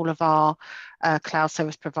across all of our cloud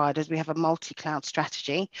service providers. We have a multi-cloud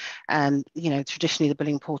strategy, and traditionally the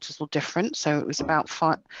billing portals were different. So it was about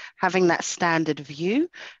having that standard view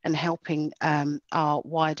and helping our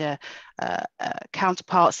wider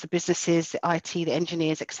counterparts, the businesses, the IT, the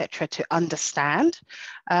engineers, etc., to understand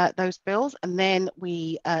those bills. And then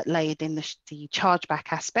we laid in the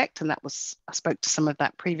chargeback aspect, and I spoke to some of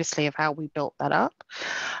that previously of how we built that up.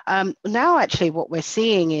 Now, actually, what we're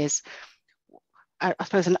seeing is, I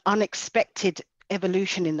suppose, an unexpected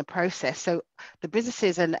evolution in the process. So the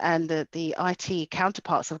businesses and the IT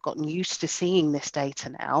counterparts have gotten used to seeing this data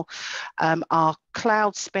now. Our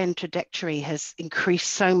cloud spend trajectory has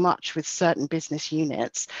increased so much with certain business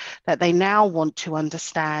units that they now want to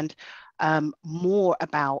understand more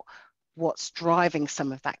about what's driving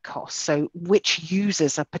some of that cost. So which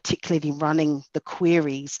users are particularly running the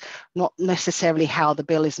queries, not necessarily how the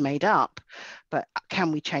bill is made up, but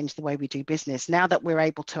can we change the way we do business? Now that we're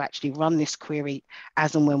able to actually run this query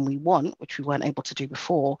as and when we want, which we weren't able to do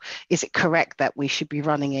before, is it correct that we should be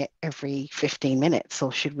running it every 15 minutes,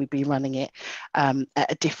 or should we be running it at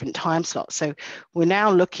a different time slot? So we're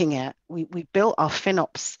now looking at, we built our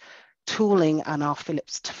FinOps tooling and our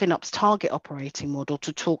FinOps target operating model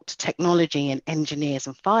to talk to technology and engineers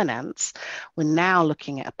and finance. We're now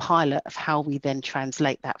looking at a pilot of how we then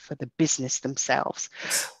translate that for the business themselves,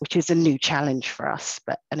 which is a new challenge for us,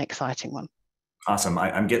 but an exciting one. Awesome.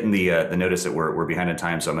 I'm getting the notice that we're behind in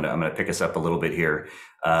time, so I'm gonna pick us up a little bit here.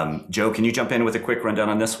 Joe, can you jump in with a quick rundown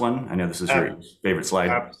on this one? I know this is your favorite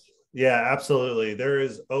slide. Yeah, absolutely. There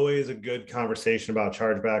is always a good conversation about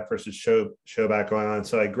chargeback versus showback going on.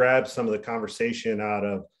 So I grabbed some of the conversation out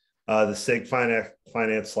of the SIG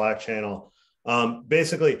Finance Slack channel.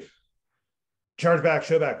 Basically, chargeback,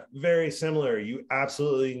 showback, very similar. You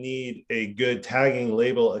absolutely need a good tagging,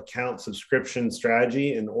 label, account, subscription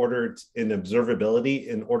strategy in observability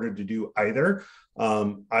in order to do either.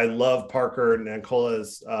 I love Parker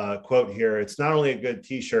Nancola's quote here. It's not only a good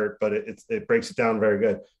t-shirt, but it breaks it down very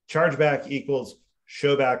good. Chargeback equals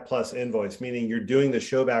showback plus invoice, meaning you're doing the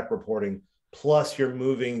showback reporting, plus you're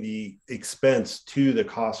moving the expense to the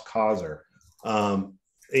cost causer.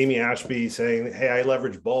 Amy Ashby saying, hey, I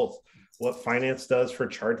leverage both. What finance does for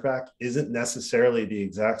chargeback isn't necessarily the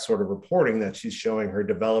exact sort of reporting that she's showing her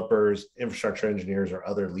developers, infrastructure engineers, or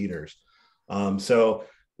other leaders. So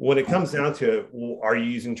when it comes down to it, are you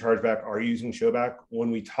using chargeback? Are you using showback?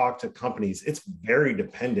 When we talk to companies, it's very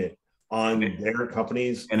dependent on their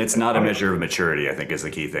companies. And it's not a measure of maturity, I think, is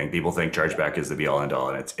the key thing. People think chargeback is the be all end all,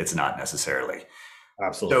 and it's not necessarily.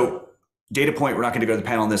 Absolutely. So data point, we're not going to go to the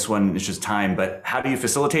panel on this one, it's just time, but how do you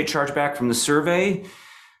facilitate chargeback from the survey?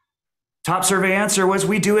 Top survey answer was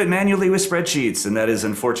we do it manually with spreadsheets, and that is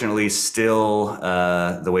unfortunately still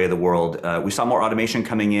the way of the world. We saw more automation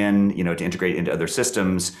coming in, to integrate into other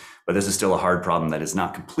systems, but this is still a hard problem that is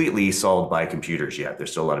not completely solved by computers yet.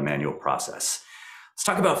 There's still a lot of manual process. Let's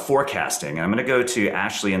talk about forecasting. I'm going to go to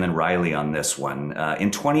Ashley and then Riley on this one.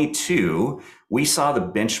 In 22, we saw the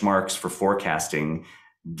benchmarks for forecasting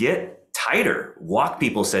get tighter. Walk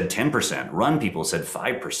people said 10%, run people said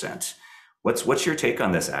 5%. What's your take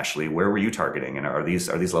on this, Ashley? Where were you targeting, and are these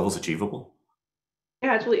levels achievable?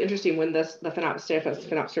 Yeah, it's really interesting. When the State of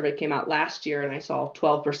FinOps survey came out last year, and I saw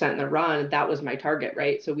 12% in the run, that was my target,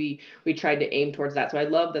 right? So we tried to aim towards that. So I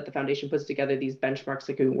love that the foundation puts together these benchmarks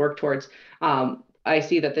that can work towards. I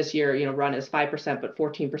see that this year, run is 5%, but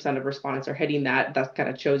 14% of respondents are hitting that. That kind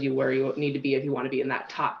of shows you where you need to be if you want to be in that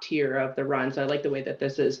top tier of the run. So I like the way that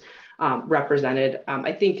this is represented.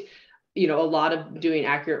 I think a lot of doing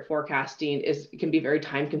accurate forecasting can be very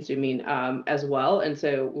time consuming as well. And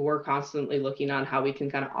so we're constantly looking on how we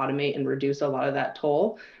can kind of automate and reduce a lot of that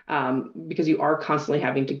toll because you are constantly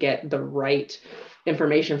having to get the right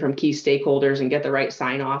information from key stakeholders and get the right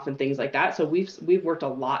sign off and things like that. So we've worked a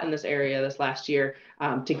lot in this area this last year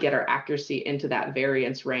to get our accuracy into that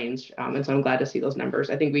variance range. And so I'm glad to see those numbers.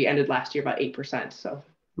 I think we ended last year about 8%. So.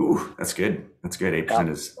 Ooh, that's good. That's good. 8%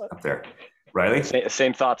 is up there. Riley?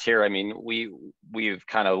 Same thoughts here. I mean, we've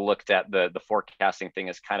kind of looked at the forecasting thing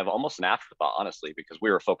as kind of almost an afterthought, honestly, because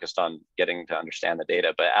we were focused on getting to understand the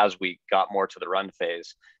data. But as we got more to the run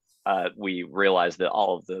phase, we realized that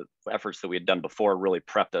all of the efforts that we had done before really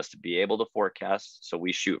prepped us to be able to forecast. So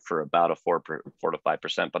we shoot for about a 4 to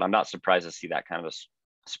 5%, but I'm not surprised to see that kind of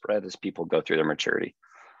a spread as people go through their maturity.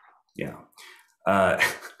 Yeah. I'm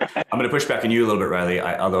going to push back on you a little bit, Riley.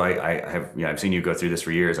 Although I have, I've seen you go through this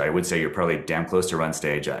for years. I would say you're probably damn close to run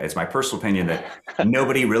stage. It's my personal opinion that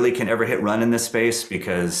nobody really can ever hit run in this space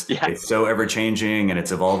because it's so ever changing and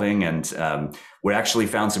it's evolving. And we actually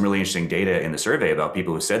found some really interesting data in the survey about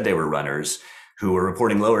people who said they were runners who were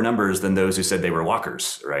reporting lower numbers than those who said they were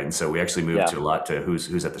walkers, right? And so we actually moved to a lot to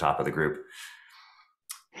who's at the top of the group.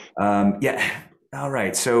 All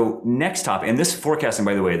right, so next topic, and this forecasting,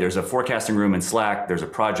 by the way, there's a forecasting room in Slack. There's a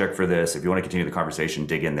project for this. If you want to continue the conversation,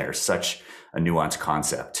 dig in there. Such a nuanced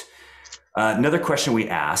concept. Another question we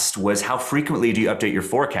asked was, how frequently do you update your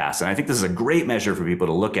forecast? And I think this is a great measure for people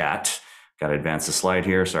to look at. Got to advance the slide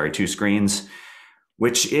here. Sorry, 2 screens.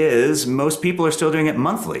 Which is most people are still doing it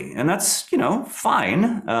monthly, and that's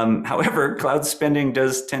fine. However, cloud spending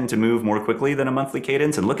does tend to move more quickly than a monthly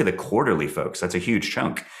cadence. And look at the quarterly, folks. That's a huge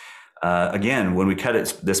chunk. Again, when we cut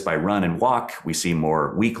this by run and walk, we see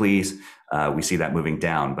more weeklies. We see that moving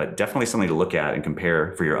down, but definitely something to look at and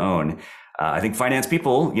compare for your own. I think finance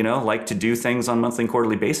people, like to do things on monthly and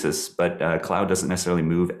quarterly basis, but cloud doesn't necessarily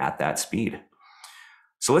move at that speed.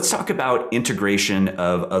 So let's talk about integration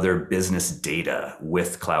of other business data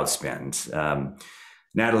with cloud spend.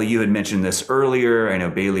 Natalie, you had mentioned this earlier. I know,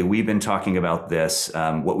 Bailey, we've been talking about this.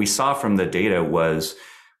 What we saw from the data was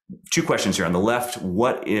 2 questions here. On the left,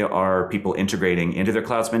 what are people integrating into their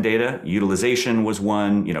cloud spend data? Utilization was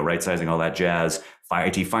one, right sizing, all that jazz.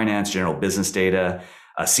 IT finance, general business data,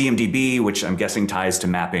 CMDB, which I'm guessing ties to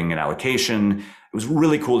mapping and allocation. It was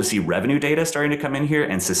really cool to see revenue data starting to come in here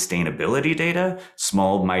and sustainability data,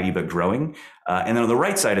 small, mighty, but growing. And then on the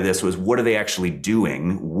right side of this was, what are they actually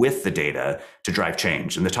doing with the data to drive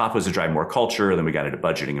change? And the top was to drive more culture. Then we got into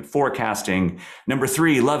budgeting and forecasting. Number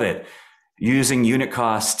 3, love it. Using unit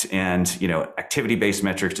cost and activity-based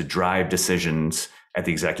metrics to drive decisions at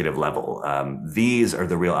the executive level. These are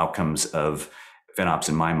the real outcomes of FinOps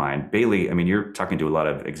in my mind. Bailey, I mean, you're talking to a lot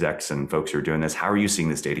of execs and folks who are doing this. How are you seeing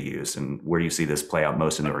this data used, and where do you see this play out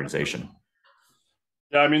most in the organization?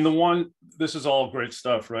 Yeah, I mean, this is all great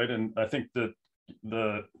stuff, right? And I think that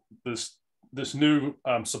this new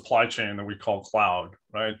supply chain that we call cloud,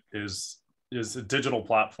 right, is a digital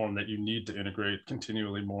platform that you need to integrate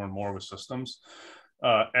continually more and more with systems.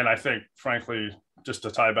 And I think, frankly, just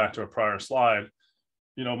to tie back to a prior slide,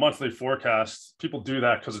 monthly forecasts, people do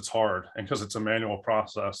that because it's hard and because it's a manual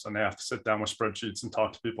process and they have to sit down with spreadsheets and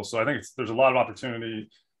talk to people. So I think there's a lot of opportunity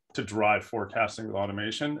to drive forecasting with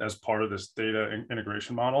automation as part of this data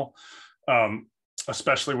integration model,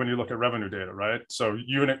 especially when you look at revenue data, right? So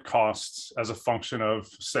unit costs as a function of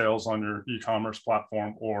sales on your e-commerce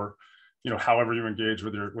platform, or however you engage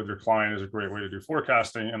with your client, is a great way to do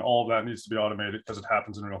forecasting, and all of that needs to be automated because it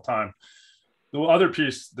happens in real time. The other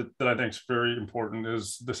piece that I think is very important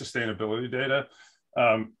is the sustainability data.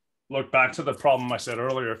 Look back to the problem I said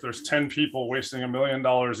earlier. If there's 10 people wasting $1 million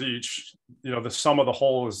each, the sum of the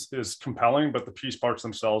whole is compelling, but the piece parts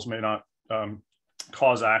themselves may not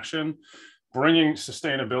cause action. Bringing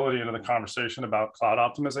sustainability into the conversation about cloud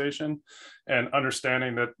optimization and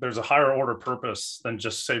understanding that there's a higher order purpose than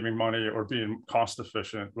just saving money or being cost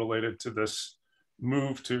efficient related to this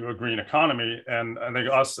move to a green economy. And I think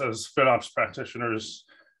us as FinOps practitioners,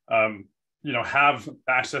 have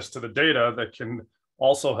access to the data that can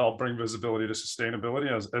also help bring visibility to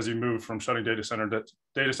sustainability as you move from shutting data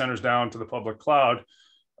centers down to the public cloud.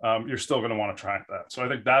 You're still going to want to track that. So I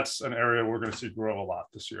think that's an area we're going to see grow a lot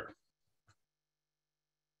this year.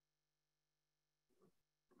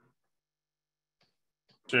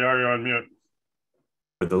 JR, you're on mute.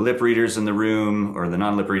 For the lip readers in the room or the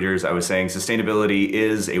non-lip readers, I was saying sustainability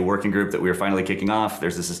is a working group that we are finally kicking off.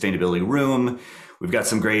 There's a sustainability room. We've got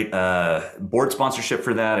some great board sponsorship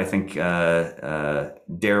for that. I think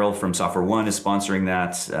Daryl from Software One is sponsoring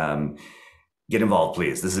that. Get involved,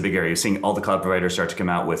 please. This is a big area. You're seeing all the cloud providers start to come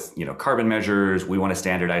out with carbon measures. We want to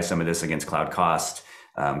standardize some of this against cloud cost.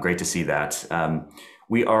 Great to see that.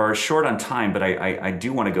 We are short on time, but I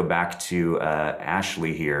do want to go back to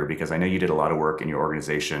Ashley here, because I know you did a lot of work in your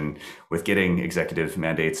organization with getting executive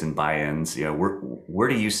mandates and buy-ins. Where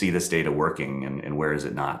do you see this data working, and where is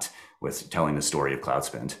it not with telling the story of cloud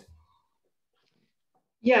spend?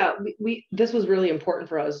 Yeah, this was really important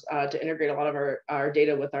for us to integrate a lot of our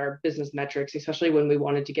data with our business metrics, especially when we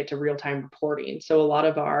wanted to get to real-time reporting. So a lot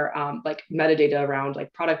of our like metadata around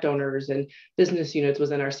like product owners and business units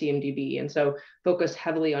was in our CMDB. And so focused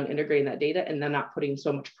heavily on integrating that data and then not putting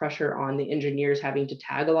so much pressure on the engineers having to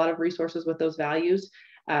tag a lot of resources with those values.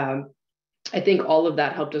 I think all of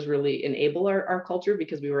that helped us really enable our culture,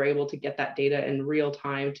 because we were able to get that data in real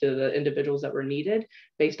time to the individuals that were needed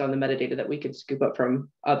based on the metadata that we could scoop up from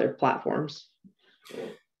other platforms.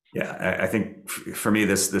 Yeah, I think for me,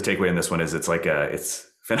 the takeaway in this one is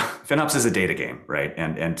FinOps is a data game, right?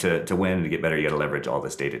 And to win and to get better, you got to leverage all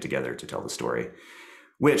this data together to tell the story.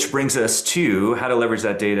 Which brings us to how to leverage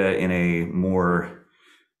that data in a more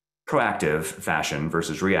proactive fashion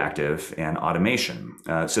versus reactive and automation.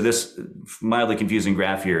 So this mildly confusing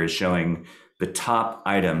graph here is showing the top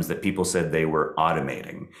items that people said they were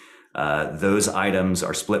automating. Those items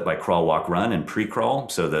are split by crawl, walk, run, and pre-crawl.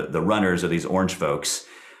 So the runners are these orange folks.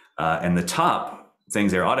 And the top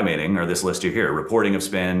things they're automating are this list here: reporting of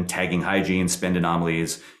spend, tagging hygiene, spend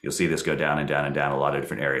anomalies. You'll see this go down and down and down a lot of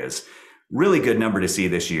different areas. Really good number to see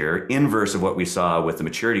this year, inverse of what we saw with the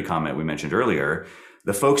maturity comment we mentioned earlier.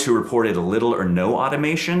 The folks who reported little or no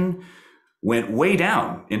automation went way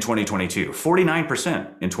down in 2022,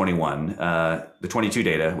 49% in 21. The 22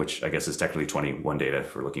 data, which I guess is technically 21 data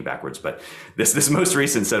if we're looking backwards, but this most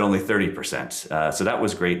recent said only 30%. So that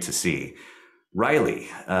was great to see. Riley,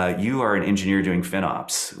 you are an engineer doing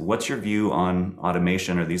FinOps. What's your view on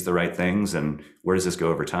automation? Are these the right things, and where does this go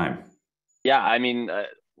over time? Yeah, I mean,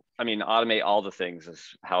 automate all the things is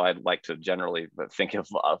how I'd like to generally think of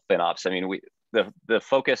FinOps. I mean, the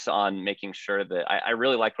focus on making sure that I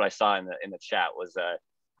really liked what I saw in the chat was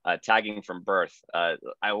tagging from birth.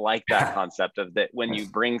 I like that concept of that when you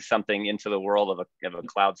bring something into the world of a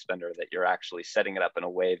cloud spender, that you're actually setting it up in a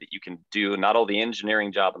way that you can do not only the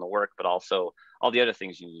engineering job and the work, but also all the other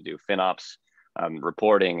things you need to do, FinOps,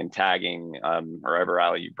 reporting and tagging, or however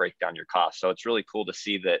how you break down your costs. So it's really cool to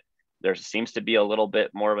see that there seems to be a little bit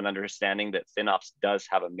more of an understanding that FinOps does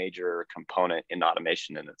have a major component in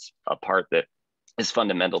automation, and it's a part that is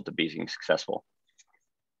fundamental to being successful.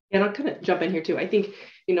 And I'll kind of jump in here too. I think,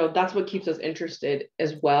 that's what keeps us interested,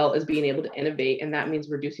 as well as being able to innovate. And that means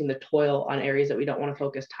reducing the toil on areas that we don't want to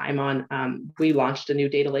focus time on. We launched a new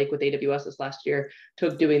data lake with AWS this last year,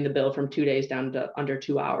 took doing the build from 2 days down to under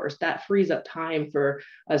 2 hours. That frees up time for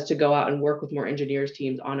us to go out and work with more engineers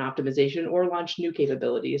teams on optimization or launch new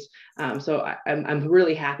capabilities. So I'm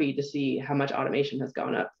really happy to see how much automation has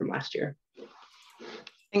gone up from last year. I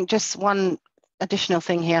think just one additional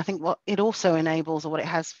thing here, I think what it also enables, or what it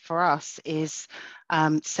has for us, is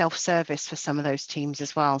self-service for some of those teams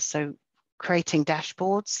as well. So creating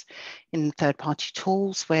dashboards in third-party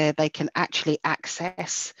tools where they can actually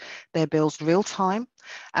access their bills real time,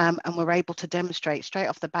 and we're able to demonstrate straight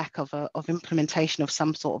off the back of implementation of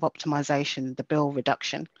some sort of optimization, the bill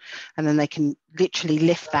reduction, and then they can literally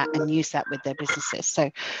lift that and use that with their businesses. So,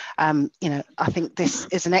 I think this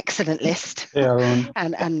is an excellent list,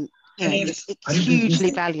 and it's hugely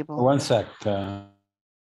valuable. One sec.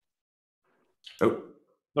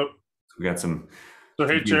 We got some. So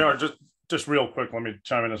hey, JR, just real quick, let me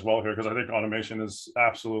chime in as well here, because I think automation is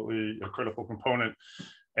absolutely a critical component.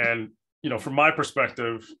 And, from my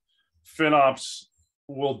perspective, FinOps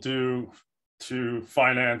will do to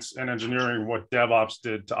finance and engineering what DevOps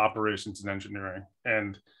did to operations and engineering.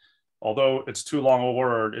 And although it's too long a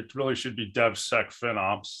word, it really should be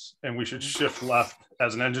DevSecFinOps, and we should shift left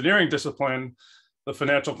as an engineering discipline the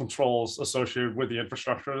financial controls associated with the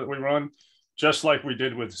infrastructure that we run, just like we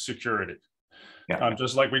did with security,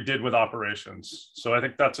 just like we did with operations. So I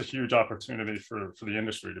think that's a huge opportunity for the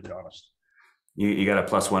industry, to be honest. You got a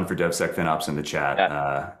 +1 for DevSecFinOps in the chat.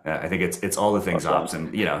 I think it's all the things ops,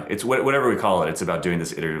 and it's whatever we call it. It's about doing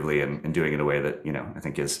this iteratively and doing it in a way that I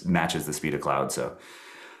think matches the speed of cloud. So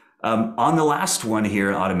on the last one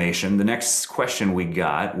here, automation, the next question we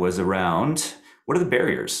got was around what are the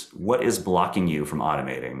barriers? What is blocking you from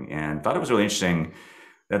automating? And thought it was really interesting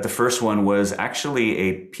that the first one was actually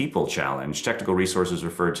a people challenge. Technical resources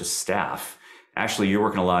referred to staff. Ashley, you're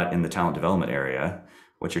working a lot in the talent development area.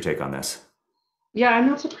 What's your take on this? Yeah, I'm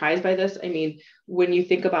not surprised by this. I mean, when you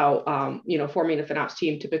think about, forming a FinOps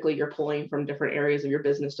team, typically you're pulling from different areas of your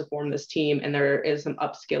business to form this team. And there is some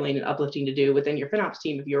upskilling and uplifting to do within your FinOps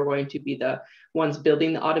team if you're going to be the ones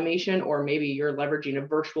building the automation, or maybe you're leveraging a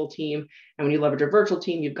virtual team. And when you leverage a virtual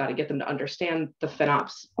team, you've got to get them to understand the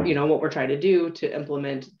FinOps, what we're trying to do to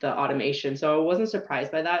implement the automation. So I wasn't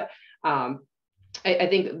surprised by that. I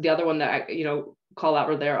think the other one that call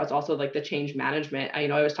out there is also like the change management. I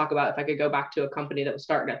always talk about, if I could go back to a company that was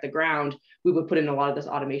starting at the ground, we would put in a lot of this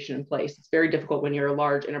automation in place. It's very difficult when you're a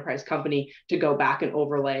large enterprise company to go back and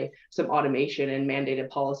overlay some automation and mandated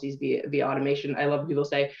policies via automation. I love when people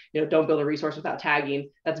say, don't build a resource without tagging.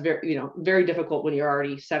 That's very difficult when you're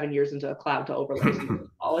already 7 years into a cloud to overlay some of those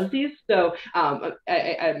policies. So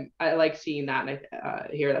I like seeing that, and I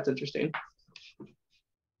hear that's interesting.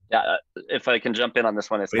 Yeah, if I can jump in on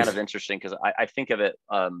this one, it's Please. Kind of interesting because I think of it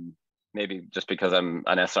maybe just because I'm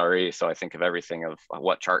an SRE, so I think of everything of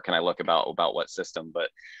what chart can I look about what system. But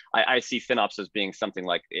I see FinOps as being something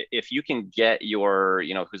like, if you can get your,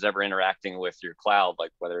 who's ever interacting with your cloud,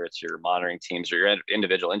 like whether it's your monitoring teams or your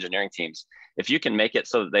individual engineering teams, if you can make it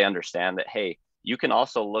so that they understand that, hey, you can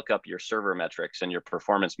also look up your server metrics and your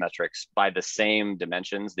performance metrics by the same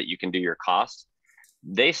dimensions that you can do your cost,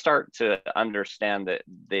 they start to understand that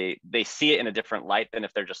they see it in a different light than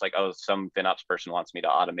if they're just like, oh, some FinOps person wants me to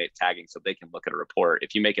automate tagging so they can look at a report.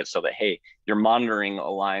 If you make it so that, hey, your monitoring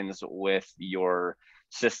aligns with your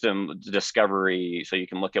system discovery, so you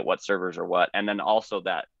can look at what servers are what, and then also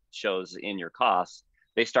that shows in your costs,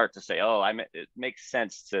 they start to say, oh, it makes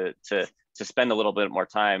sense to spend a little bit more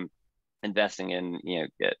time investing in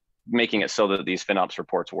making it so that these FinOps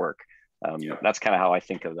reports work. That's kind of how I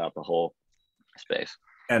think about the whole space.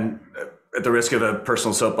 And at the risk of a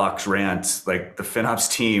personal soapbox rant, like the FinOps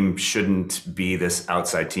team shouldn't be this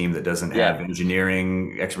outside team that doesn't have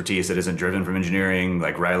engineering expertise, that isn't driven from engineering.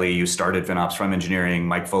 Like Riley, you started FinOps from engineering.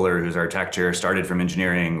 Mike Fuller, who's our tech chair, started from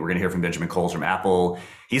engineering. We're going to hear from Benjamin Coles from Apple.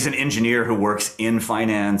 He's an engineer who works in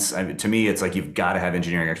finance. To me, it's like you've got to have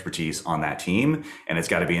engineering expertise on that team, and it's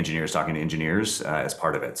got to be engineers talking to engineers as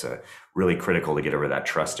part of it. So really critical to get over that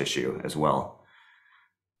trust issue as well.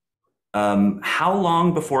 How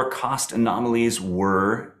long before cost anomalies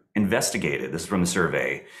were investigated? This is from the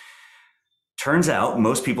survey. Turns out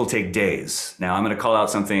most people take days. Now I'm going to call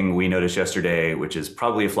out something we noticed yesterday, which is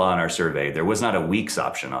probably a flaw in our survey. There was not a weeks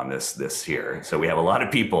option on this here. So we have a lot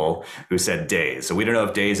of people who said days. So we don't know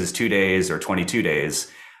if days is 2 days or 22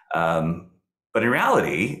 days. But in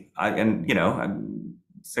reality, I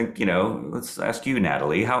think, let's ask you,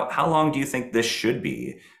 Natalie, how long do you think this should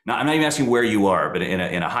be? Now, I'm not even asking where you are, but in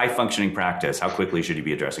a high functioning practice, how quickly should you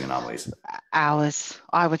be addressing anomalies? Hours,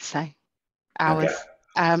 I would say. Hours.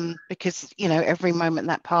 Okay. Because, every moment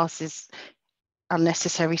that passes,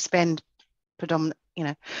 unnecessary spend predominant,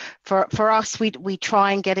 for us, we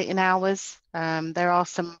try and get it in hours. There are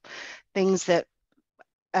some things that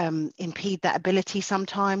impede that ability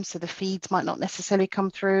sometimes, so the feeds might not necessarily come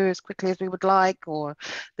through as quickly as we would like, or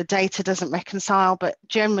the data doesn't reconcile, but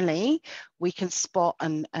generally we can spot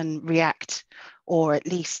and react, or at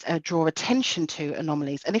least draw attention to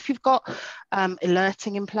anomalies. And if you've got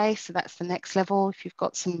alerting in place, so that's the next level, if you've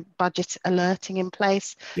got some budget alerting in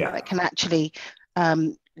place, that can actually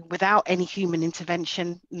without any human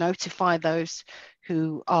intervention notify those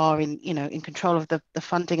who are in control of the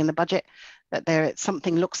funding and the budget that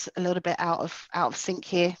something looks a little bit out of sync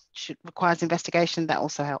here, requires investigation. That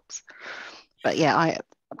also helps. But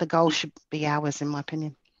the goal should be hours, in my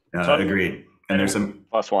opinion. Agreed. And there's some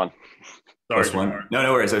 +1. Sorry, Plus one.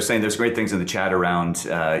 No worries. I was saying there's great things in the chat around,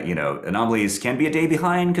 anomalies can be a day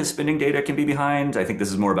behind because spending data can be behind. I think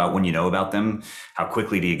this is more about when you know about them, how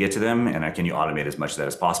quickly do you get to them, and can you automate as much of that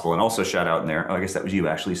as possible? And also shout out in there, I guess that was you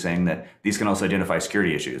actually saying that these can also identify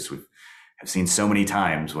security issues. I've seen so many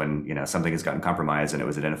times when something has gotten compromised and it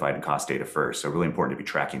was identified in cost data first. So really important to be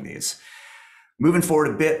tracking these. Moving forward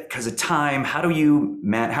a bit because of time, how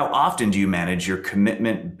often do you manage your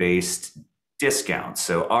commitment-based discounts?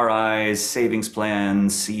 So RIs, savings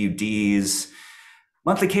plans, CUDs,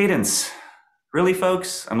 monthly cadence. Really,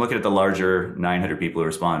 folks? I'm looking at the larger 900 people who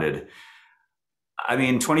responded. I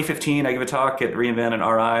mean, 2015, I give a talk at reInvent and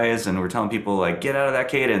RIs, and we're telling people, like, get out of that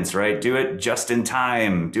cadence, right? Do it just in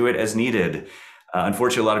time. Do it as needed.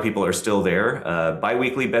 Unfortunately, a lot of people are still there.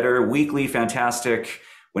 Bi-weekly better, weekly fantastic.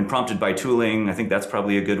 When prompted by tooling, I think that's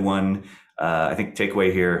probably a good one. I think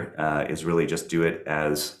takeaway here is really just do it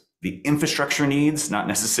as the infrastructure needs, not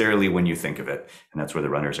necessarily when you think of it. And that's where the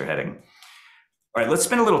runners are heading. All right, let's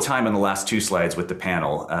spend a little time on the last two slides with the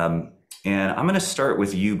panel. And I'm going to start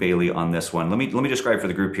with you, Bailey, on this one. Let me describe for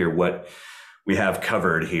the group here what we have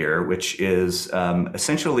covered here, which is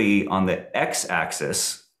essentially on the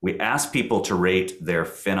x-axis, we ask people to rate their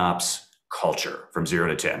FinOps culture from 0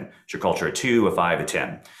 to 10. Is your culture a 2, a 5, a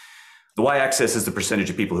 10? The y-axis is the percentage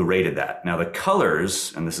of people who rated that. Now the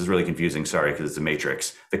colors, and this is really confusing, sorry, because it's a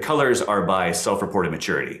matrix. The colors are by self-reported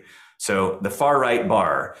maturity. So the far right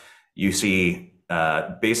bar, you see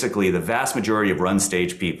basically the vast majority of run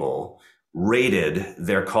stage people rated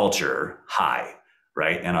their culture high,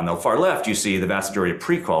 right? And on the far left, you see the vast majority of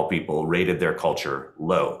pre-qual people rated their culture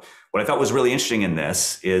low. What I thought was really interesting in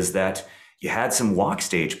this is that you had some walk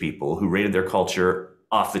stage people who rated their culture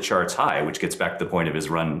off the charts high, which gets back to the point of his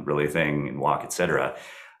run really thing and walk, et cetera.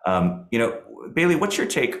 Bailey, what's your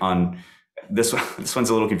take on this one? This one's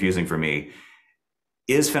a little confusing for me.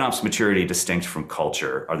 Is FinOps maturity distinct from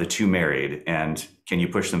culture? Are the two married? And can you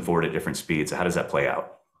push them forward at different speeds? How does that play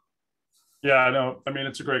out? Yeah, no, I mean,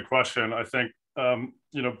 it's a great question. I think,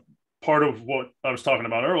 part of what I was talking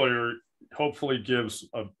about earlier hopefully gives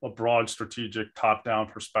a broad strategic top-down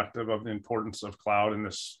perspective of the importance of cloud in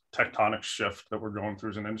this tectonic shift that we're going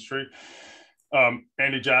through as an industry.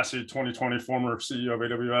 Andy Jassy, 2020 former CEO of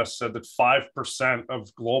AWS, said that 5%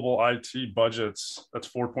 of global IT budgets, that's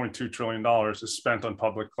 $4.2 trillion, is spent on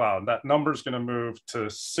public cloud. That number is going to move to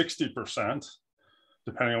 60%,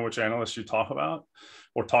 depending on which analyst you talk about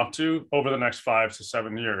or talk to, over the next 5 to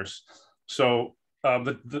 7 years. So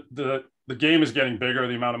the game is getting bigger.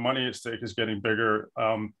 The amount of money at stake is getting bigger.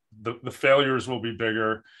 The failures will be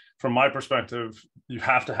bigger. From my perspective, you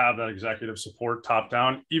have to have that executive support top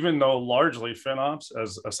down, even though largely FinOps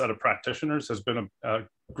as a set of practitioners has been a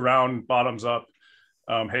ground bottoms up.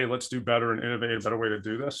 Hey, let's do better and innovate a better way to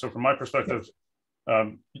do this. So from my perspective,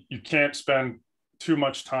 you can't spend too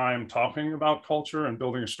much time talking about culture and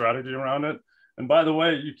building a strategy around it. And by the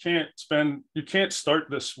way, you can't start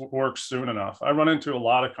this work soon enough. I run into a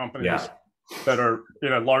lot of companies that are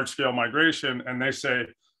in a large scale migration and they say,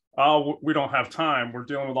 oh, we don't have time. We're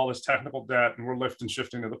dealing with all this technical debt and we're lift and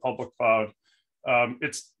shifting to the public cloud.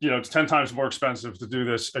 It's 10 times more expensive to do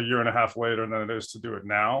this a year and a half later than it is to do it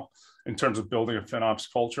now in terms of building a FinOps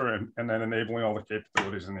culture and then enabling all the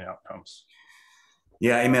capabilities and the outcomes.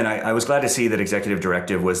 Yeah, amen. I was glad to see that executive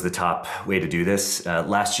directive was the top way to do this.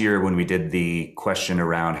 Last year, when we did the question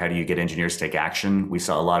around how do you get engineers to take action, we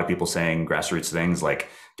saw a lot of people saying grassroots things like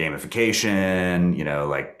gamification,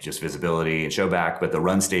 like just visibility and show back. But the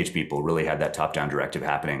run stage people really had that top-down directive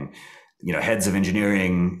happening. Heads of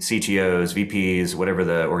engineering, CTOs, VPs, whatever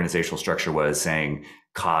the organizational structure was, saying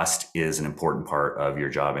cost is an important part of your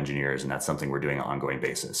job, engineers, and that's something we're doing on an ongoing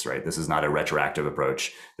basis, right? This is not a retroactive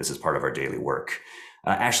approach. This is part of our daily work.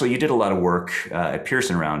 Ashley, you did a lot of work at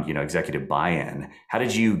Pearson around, executive buy-in. How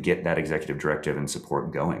did you get that executive directive and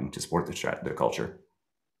support going to support the culture?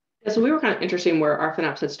 Yeah, so we were kind of interesting where our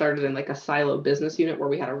FinOps had started in like a silo business unit where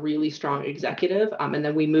we had a really strong executive. And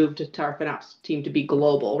then we moved to our FinOps team to be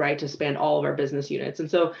global, right, to span all of our business units. And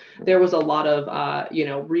so there was a lot of,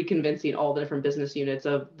 reconvincing all the different business units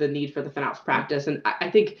of the need for the FinOps practice. And I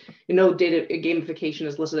think, data gamification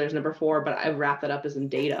is listed there as number 4, but I wrap that up as in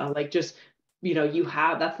data, like just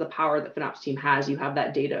that's the power that FinOps team has. You have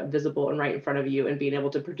that data visible and right in front of you and being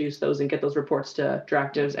able to produce those and get those reports to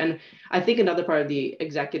directives. And I think another part of the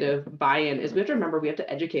executive buy-in is we have to remember we have to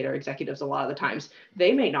educate our executives a lot of the times.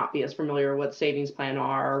 They may not be as familiar with what savings plan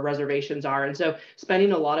are or reservations are. And so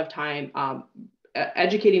spending a lot of time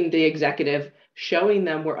educating the executive, showing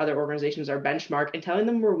them where other organizations are benchmarked and telling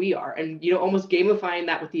them where we are and, almost gamifying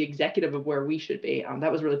that with the executive of where we should be.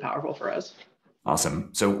 That was really powerful for us. Awesome.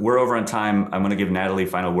 So we're over on time. I'm going to give Natalie a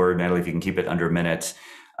final word. Natalie, if you can keep it under a minute.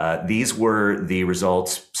 These were the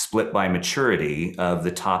results split by maturity of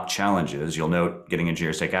the top challenges. You'll note getting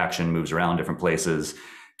engineers take action moves around different places.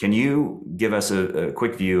 Can you give us a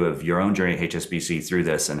quick view of your own journey at HSBC through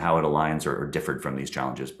this and how it aligns or differed from these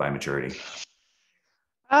challenges by maturity?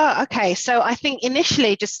 Okay, so I think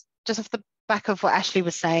initially, just off the back of what Ashley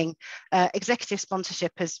was saying, executive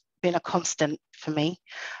sponsorship has been a constant for me,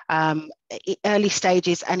 early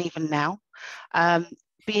stages and even now.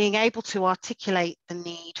 Being able to articulate the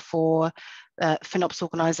need for FinOps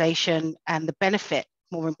organization and the benefit,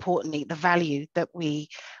 more importantly, the value that we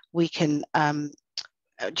can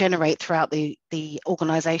generate throughout the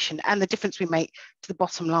organization and the difference we make to the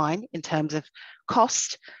bottom line in terms of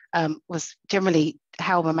cost was generally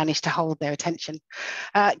how we managed to hold their attention.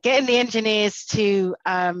 Getting the engineers to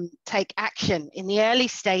take action in the early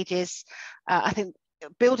stages, I think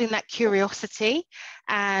building that curiosity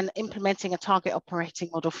and implementing a target operating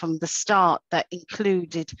model from the start that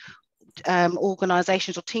included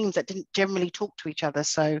organizations or teams that didn't generally talk to each other.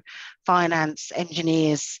 So finance,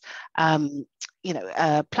 engineers,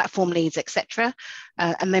 platform leads, etc.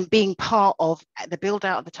 And then being part of the build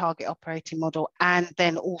out of the target operating model, and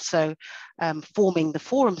then also forming the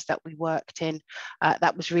forums that we worked in,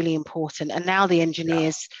 that was really important. And now the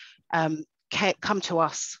engineers come to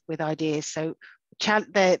us with ideas. So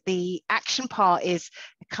the action part is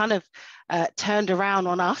kind of turned around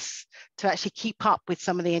on us to actually keep up with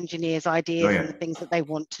some of the engineers' ideas and the things that they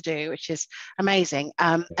want to do, which is amazing,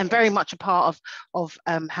 and very much a part of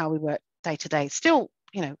how we work day to day. Still,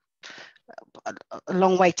 a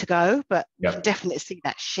long way to go, but you can definitely see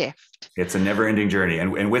that shift. It's a never-ending journey,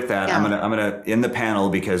 and with that, I'm gonna end the panel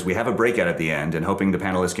because we have a breakout at the end, and hoping the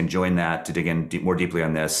panelists can join that to dig in more deeply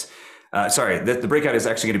on this. Sorry, the breakout is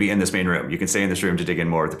actually going to be in this main room. You can stay in this room to dig in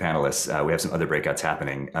more with the panelists. We have some other breakouts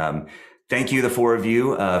happening. Thank you, the four of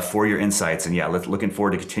you, for your insights. And looking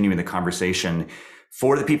forward to continuing the conversation.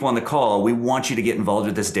 For the people on the call, we want you to get involved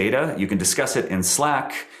with this data. You can discuss it in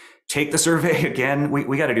Slack. Take the survey again.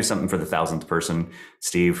 We got to do something for the 1,000th person.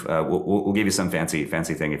 Steve, we'll give you some fancy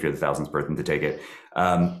thing if you're the 1,000th person to take it.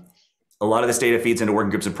 A lot of this data feeds into working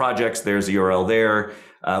groups and projects. There's a URL there.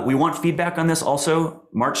 We want feedback on this also,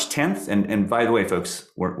 March 10th. And by the way, folks,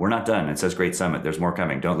 we're not done. It says Great Summit. There's more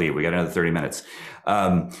coming. Don't leave. We got another 30 minutes.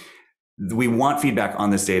 We want feedback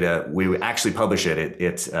on this data. We actually publish it.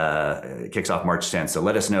 It kicks off March 10th. So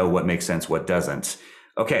let us know what makes sense, what doesn't.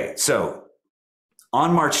 Okay, so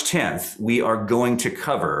on March 10th, we are going to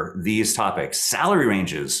cover these topics: salary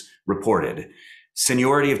ranges reported,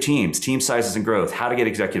 seniority of teams, team sizes and growth, how to get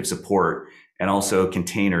executive support, and also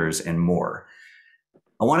containers and more.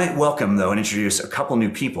 I want to welcome, though, and introduce a couple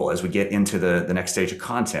new people as we get into the next stage of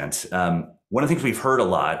content. One of the things we've heard a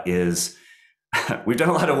lot is we've done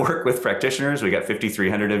a lot of work with practitioners. We got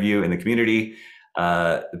 5,300 of you in the community.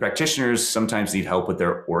 The practitioners sometimes need help with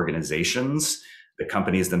their organizations, the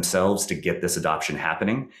companies themselves, to get this adoption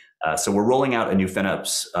happening. So we're rolling out a new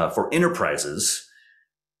FinOps for enterprises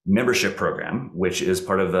membership program, which is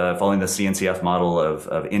part of following the CNCF model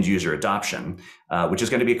of end user adoption, which is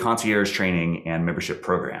going to be a concierge training and membership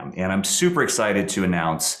program. And I'm super excited to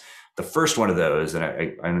announce the first one of those. And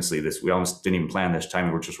I honestly, we almost didn't even plan this,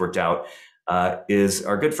 timing just worked out, is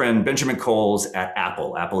our good friend Benjamin Coles at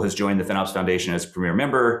Apple. Apple has joined the FinOps Foundation as a premier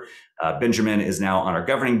member. Benjamin is now on our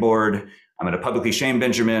governing board. I'm going to publicly shame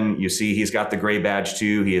Benjamin. You see, he's got the gray badge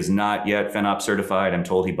too. He is not yet FinOps certified. I'm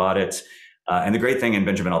told he bought it. And the great thing, and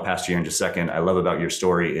Benjamin, I'll pass to you in just a second, I love about your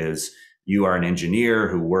story is you are an engineer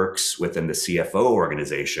who works within the CFO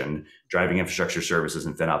organization, driving infrastructure services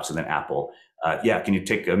and FinOps within Apple. Can you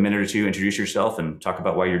take a minute or two, introduce yourself and talk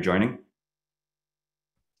about why you're joining?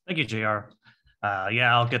 Thank you, JR.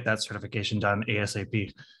 I'll get that certification done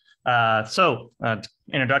ASAP.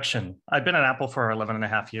 Introduction. I've been at Apple for 11 and a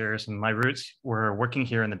half years, and my roots were working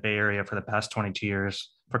here in the Bay Area for the past 22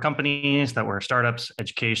 years for companies that were startups,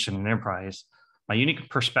 education, and enterprise. My unique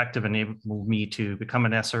perspective enabled me to become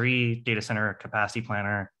an SRE, data center capacity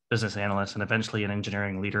planner, business analyst, and eventually an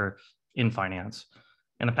engineering leader in finance.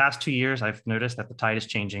 In the past 2 years, I've noticed that the tide is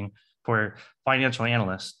changing for financial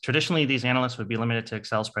analysts. Traditionally, these analysts would be limited to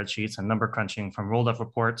Excel spreadsheets and number crunching from rolled up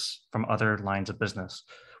reports from other lines of business.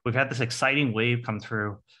 We've had this exciting wave come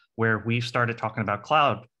through where we've started talking about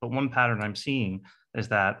cloud, but one pattern I'm seeing is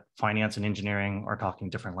that finance and engineering are talking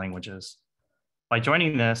different languages. By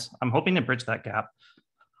joining this, I'm hoping to bridge that gap.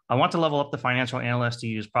 I want to level up the financial analyst to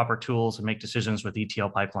use proper tools and make decisions with ETL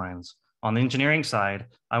pipelines. On the engineering side,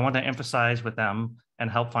 I want to emphasize with them and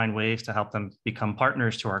help find ways to help them become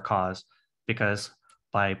partners to our cause, because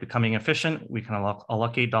By becoming efficient, we can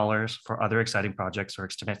allocate dollars for other exciting projects or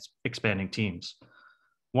expanding teams.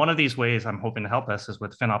 One of these ways I'm hoping to help us is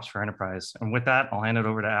with FinOps for Enterprise. And with that, I'll hand it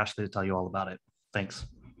over to Ashley to tell you all about it. Thanks.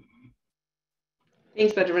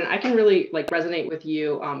 Thanks, Benjamin. I can really resonate with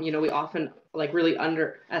you. We often really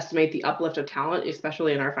underestimate the uplift of talent,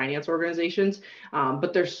 especially in our finance organizations.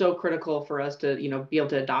 But they're so critical for us to, be able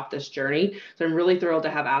to adopt this journey. So I'm really thrilled to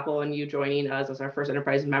have Apple and you joining us as our first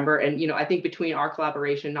enterprise member. And, I think between our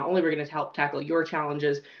collaboration, not only we're going to help tackle your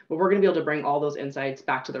challenges, but we're going to be able to bring all those insights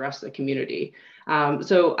back to the rest of the community.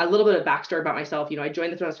 So a little bit of backstory about myself. I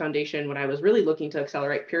joined the FinOps Foundation when I was really looking to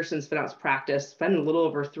accelerate Pearson's FinOps practice. It's been a little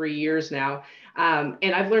over 3 years now.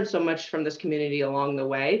 And I've learned so much from this community along the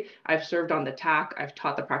way. I've served on the TAC, I've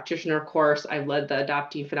taught the practitioner course, I've led the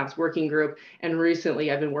Adopting FinOps working group, and recently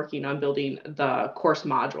I've been working on building the course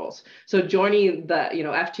modules. So joining the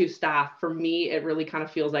F2 staff, for me, it really kind of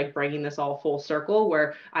feels like bringing this all full circle,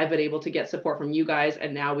 where I've been able to get support from you guys,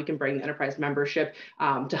 and now we can bring the enterprise membership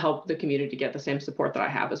to help the community get the same support that I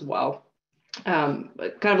have as well. Kind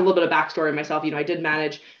of a little bit of backstory myself. I did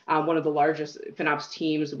manage one of the largest FinOps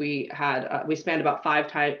teams. We spanned about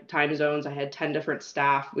 5 time zones. I had 10 different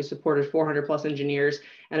staff. We supported 400 plus engineers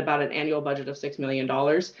and about an annual budget of $6 million.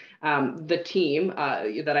 The team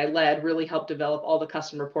that I led really helped develop all the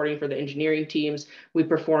custom reporting for the engineering teams. We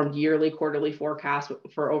performed yearly, quarterly forecasts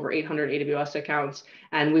for over 800 AWS accounts,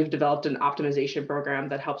 and we've developed an optimization program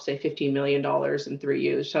that helped save $15 million in 3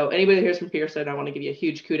 years. So anybody that hears from Pearson, I want to give you a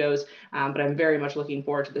huge kudos, but I'm very much looking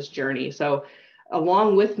forward to this journey. So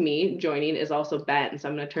along with me joining is also Ben. So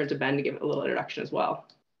I'm going to turn to Ben to give a little introduction as well.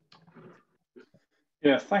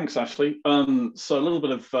 Yeah, thanks, Ashley. So a little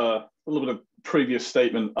bit of previous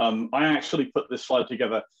statement. I actually put this slide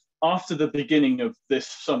together after the beginning of this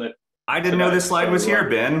summit. I didn't know this slide was here,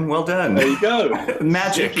 Ben. Well done. There you go.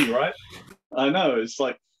 Magic. Sneaky, right? I know. It's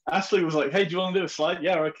like Ashley was like, "Hey, do you want to do a slide?"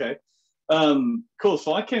 Yeah, okay. Cool.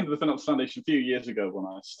 So I came to the FinOps Foundation a few years ago when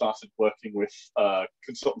I started working with a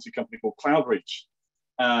consultancy company called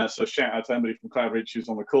CloudReach. So shout out to anybody from CloudReach who's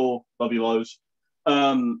on the call. Love you loads.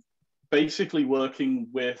 Basically working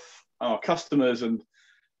with our customers and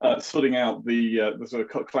sorting out the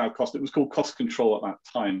sort of cloud cost. It was called cost control at that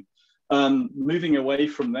time. Moving away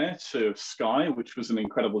from there to Sky, which was an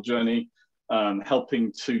incredible journey,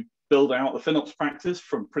 helping to build out the FinOps practice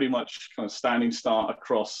from pretty much kind of standing start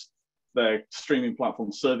across their streaming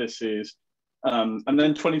platform services. And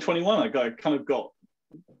then 2021, I kind of got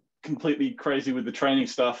completely crazy with the training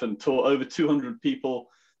stuff and taught over 200 people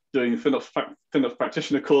doing the FinOps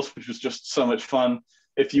practitioner course, which was just so much fun.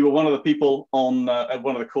 If you were one of the people on at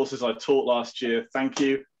one of the courses I taught last year, thank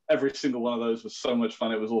you. Every single one of those was so much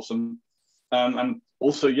fun. It was awesome. And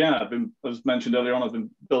also, yeah, as mentioned earlier on, I've been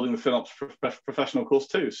building the FinOps professional course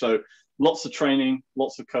too. So lots of training,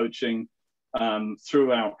 lots of coaching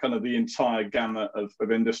throughout kind of the entire gamut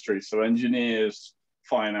of industry. So engineers,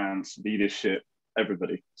 finance, leadership,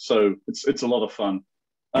 everybody. So it's a lot of fun.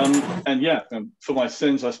 And yeah, for my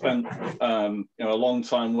sins, I spent a long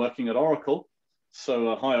time working at Oracle.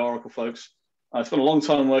 So hi, Oracle folks. I spent a long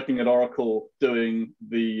time working at Oracle doing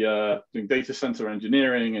doing data center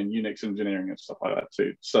engineering and Unix engineering and stuff like that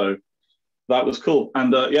too. So that was cool.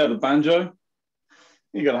 And yeah, the banjo,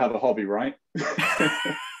 you got to have a hobby, right?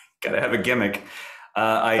 Got to have a gimmick.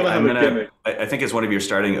 I think as one of your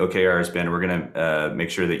starting OKRs, Ben, we're going to make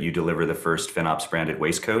sure that you deliver the first FinOps branded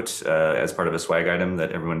waistcoat as part of a swag item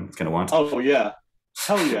that everyone's going to want. Oh yeah,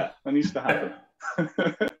 hell yeah, that needs to happen.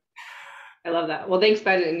 I love that. Well, thanks,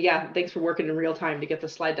 Ben. And yeah, thanks for working in real time to get the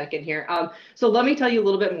slide deck in here. So let me tell you a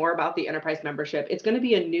little bit more about the enterprise membership. It's going to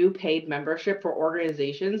be a new paid membership for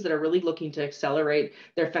organizations that are really looking to accelerate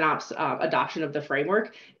their FinOps adoption of the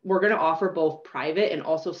framework. We're going to offer both private and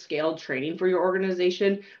also scaled training for your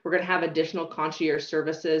organization. We're going to have additional concierge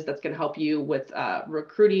services that's going to help you with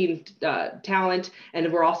recruiting talent.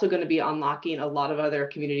 And we're also going to be unlocking a lot of other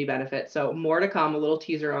community benefits. So more to come, a little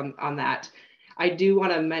teaser on that. I do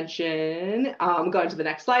want to mention, going to the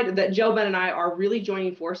next slide, that Joe, Ben, and I are really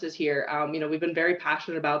joining forces here. We've been very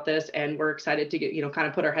passionate about this, and we're excited to get, kind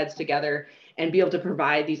of put our heads together and be able to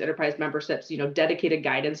provide these enterprise memberships, dedicated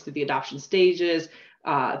guidance through the adoption stages,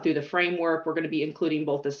 through the framework. We're going to be including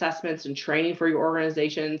both assessments and training for your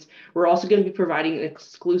organizations. We're also going to be providing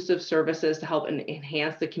exclusive services to help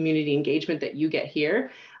enhance the community engagement that you get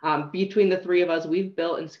here. Between the three of us, we've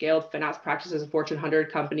built and scaled FinOps practices of Fortune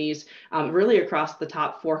 100 companies, really across the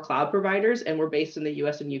top 4 cloud providers, and we're based in the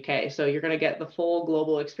US and UK. So you're going to get the full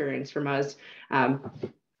global experience from us.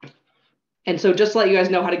 And so just to let you guys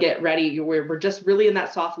know how to get ready, we're just really in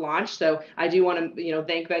that soft launch. So I do want to,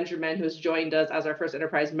 thank Benjamin, who's joined us as our first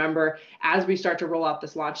enterprise member as we start to roll out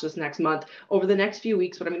this launch this next month. Over the next few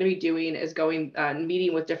weeks, what I'm going to be doing is going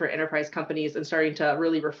meeting with different enterprise companies and starting to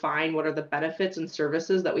really refine what are the benefits and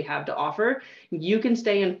services that we have to offer. You can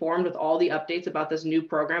stay informed with all the updates about this new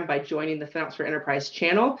program by joining the FinOps for Enterprise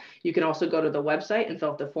channel. You can also go to the website and fill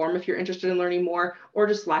out the form if you're interested in learning more, or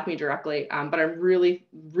just Slack me directly. But I'm really,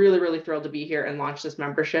 really, really thrilled to be here and launch this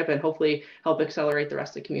membership and hopefully help accelerate the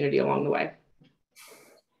rest of the community along the way.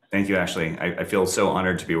 Thank you, Ashley. I feel so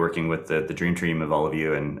honored to be working with the dream team of all of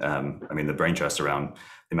you. And I mean, the brain trust around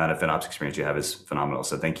the amount of FinOps experience you have is phenomenal.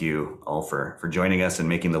 So thank you all for joining us and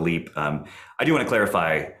making the leap. I do want to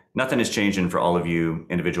clarify, nothing is changing for all of you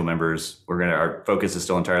individual members. Our focus is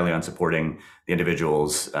still entirely on supporting the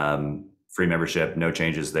individuals. Free membership, no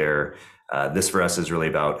changes there. This for us is really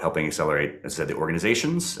about helping accelerate, as I said, the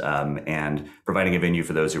organizations and providing a venue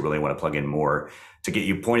for those who really want to plug in more to get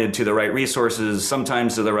you pointed to the right resources,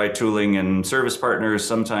 sometimes to the right tooling and service partners,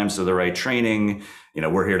 sometimes to the right training.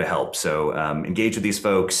 We're here to help. So engage with these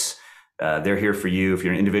folks. They're here for you. If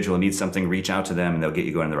you're an individual and need something, reach out to them and they'll get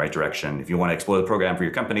you going in the right direction. If you want to explore the program for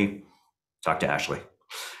your company, talk to Ashley.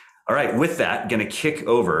 All right, with that, going to kick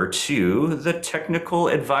over to the Technical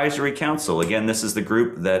Advisory Council. Again, this is the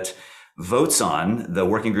group that votes on the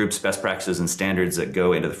working group's best practices and standards that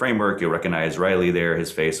go into the framework. You'll recognize Riley there.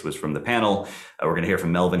 His face was from the panel. We're going to hear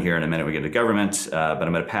from Melvin here in a minute. We get to government, but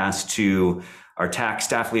I'm going to pass to our TAC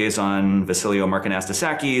staff liaison, Vasilio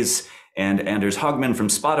Markanastasakis, and Anders Hogman from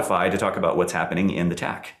Spotify to talk about what's happening in the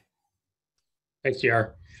TAC. Thanks,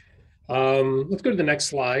 JR. Let's go to the next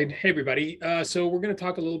slide. Hey, everybody. So we're going to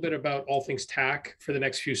talk a little bit about all things TAC for the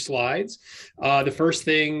next few slides. The first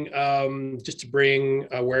thing, just to bring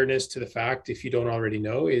awareness to the fact, if you don't already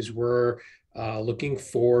know, is we're looking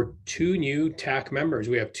for 2 new TAC members.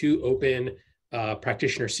 We have 2 open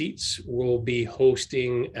practitioner seats. We'll be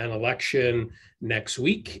hosting an election next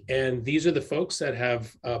week. And these are the folks that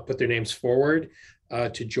have put their names forward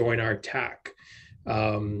to join our TAC.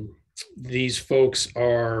 These folks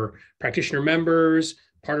are practitioner members,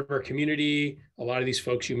 part of our community. A lot of these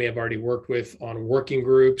folks you may have already worked with on working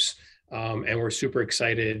groups, and we're super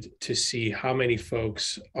excited to see how many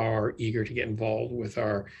folks are eager to get involved with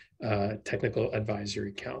our Technical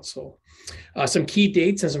Advisory Council. Some key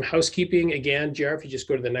dates and some housekeeping. Again, JR, if you just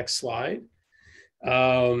go to the next slide.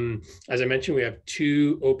 As I mentioned, we have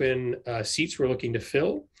 2 open seats we're looking to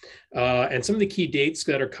fill. And some of the key dates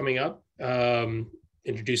that are coming up,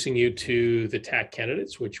 introducing you to the TAC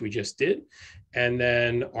candidates, which we just did. And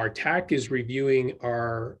then our TAC is reviewing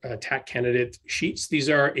our TAC candidate sheets. These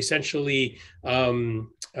are essentially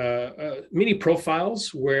mini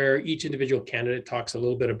profiles where each individual candidate talks a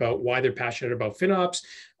little bit about why they're passionate about FinOps,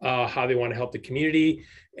 how they want to help the community.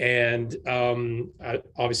 And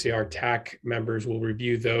obviously our TAC members will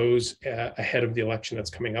review those ahead of the election that's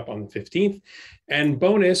coming up on the 15th. And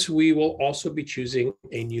bonus, we will also be choosing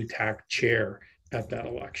a new TAC chair at that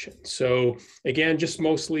election. So again, just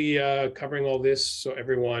mostly covering all this so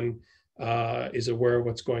everyone is aware of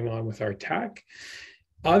what's going on with our TAC.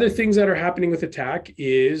 Other things that are happening with the TAC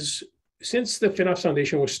is, since the FinOps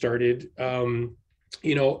Foundation was started,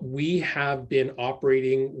 we have been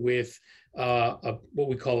operating with what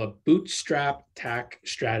we call a bootstrap TAC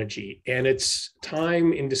strategy. And it's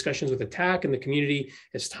time, in discussions with the TAC and the community,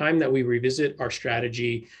 it's time that we revisit our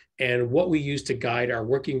strategy and what we use to guide our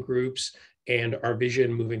working groups and our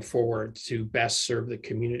vision moving forward to best serve the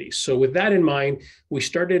community. So with that in mind, we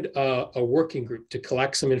started a working group to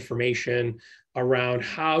collect some information around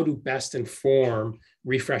how to best inform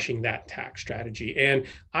refreshing that TAC strategy. And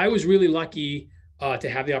I was really lucky to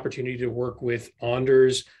have the opportunity to work with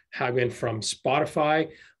Anders Hogman from Spotify.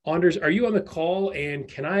 Anders, are you on the call? And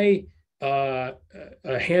can I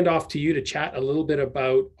hand off to you to chat a little bit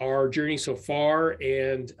about our journey so far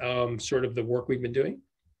and sort of the work we've been doing?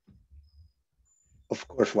 Of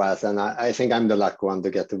course, Wes, and I think I'm the lucky one to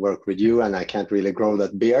get to work with you, and I can't really grow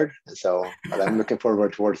that beard. But I'm looking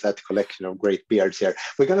forward towards that collection of great beards here.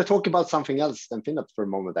 We're going to talk about something else than FinOps for a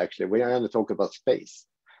moment, actually. We're going to talk about space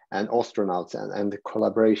and astronauts and the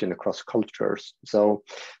collaboration across cultures. So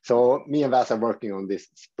me and Vas are working on this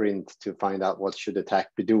sprint to find out what should the TAC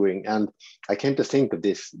be doing. And I came to think of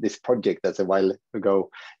this project that's a while ago.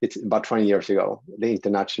 It's about 20 years ago, the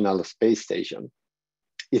International Space Station.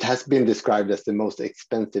 It has been described as the most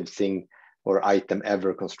expensive thing or item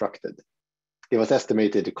ever constructed. It was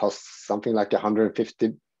estimated to cost something like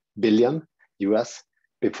 150 billion US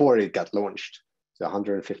before it got launched. So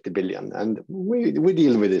 150 billion. And we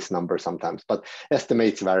deal with this number sometimes, but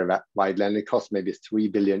estimates vary widely, and it costs maybe 3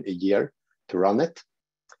 billion a year run it.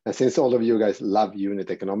 And since all of you guys love unit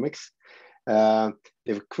economics, the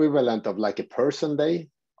equivalent of like a Pearson day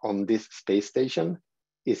on this space station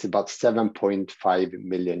is about 7.5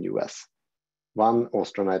 million US. One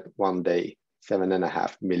astronaut, one day,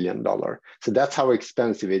 $7.5 million. So that's how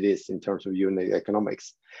expensive it is in terms of unit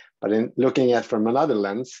economics. But in looking at from another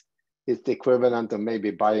lens, it's the equivalent of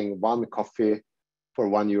maybe buying one coffee for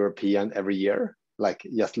one European every year, like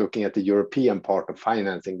just looking at the European part of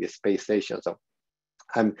financing this space station. So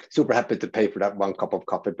I'm super happy to pay for that one cup of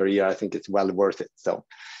coffee per year. I think it's well worth it. So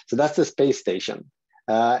that's the space station.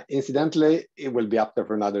 Incidentally, it will be up there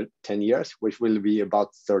for another 10 years, which will be about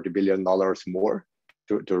 $30 billion more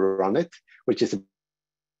to run it, which is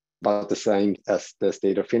about the same as the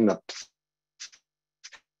State of FinOps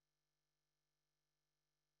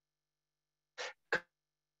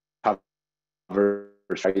covers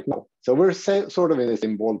right now. So we're sort of in the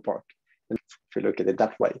same ballpark, if you look at it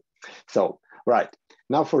that way. So, right,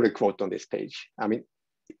 now for the quote on this page. I mean,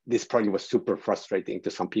 this project was super frustrating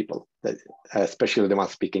to some people, especially the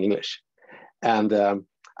ones speaking English. And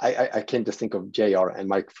I came to think of JR and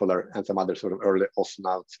Mike Fuller and some other sort of early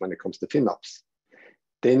astronauts when it comes to FinOps.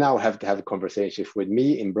 They now have to have conversations with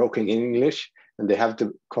me in broken English, and they have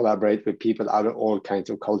to collaborate with people out of all kinds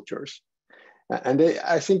of cultures. And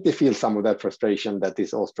I think they feel some of that frustration that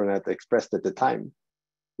this astronaut expressed at the time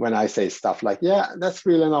when I say stuff like, yeah, that's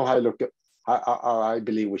really now how I look at how I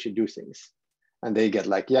believe we should do things. And they get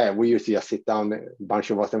like, yeah, we used to just sit down, a bunch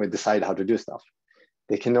of us, and we decide how to do stuff.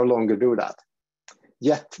 They can no longer do that.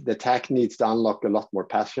 Yet the tech needs to unlock a lot more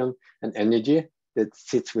passion and energy that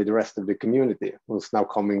sits with the rest of the community, who's now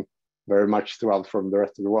coming very much throughout from the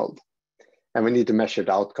rest of the world. And we need to measure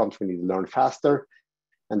the outcomes. We need to learn faster.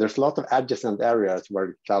 And there's a lot of adjacent areas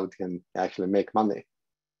where cloud can actually make money.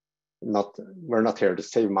 We're not here to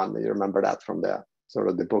save money. You remember that from the sort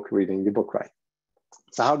of the book, reading the book, right?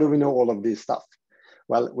 So how do we know all of this stuff?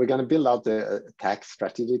 Well, we're going to build out the tax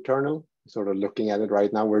strategy kernel, sort of looking at it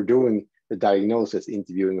right now. We're doing the diagnosis,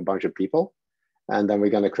 interviewing a bunch of people. And then we're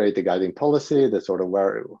going to create a guiding policy, the sort of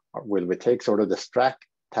where will we take sort of the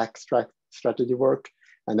tax strategy work.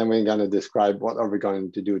 And then we're going to describe what are we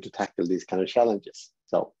going to do to tackle these kind of challenges.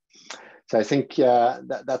 So I think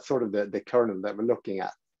that's sort of the kernel that we're looking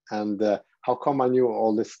at. And how come I knew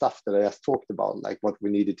all this stuff that I just talked about, like what we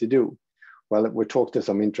needed to do? Well, we talked to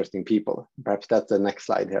some interesting people. Perhaps that's the next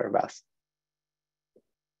slide here, Vas.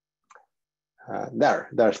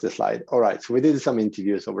 There's the slide. All right, so we did some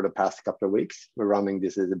interviews over the past couple of weeks. We're running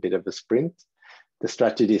this as a bit of a sprint. The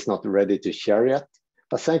strategy is not ready to share yet,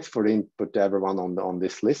 but thanks for the input to everyone on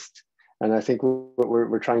this list. And I think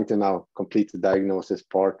we're trying to now complete the diagnosis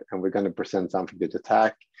part, and we're going to present something to the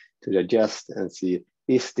TAC to digest and see,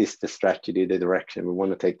 is this the strategy, the direction we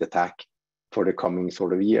want to take the TAC for the coming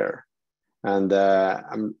sort of year? And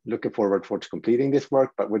I'm looking forward towards completing this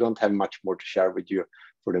work, but we don't have much more to share with you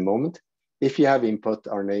for the moment. If you have input,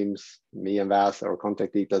 our names, me and Vas, our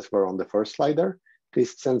contact details were on the first slide there.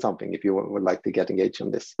 Please send something if you would like to get engaged on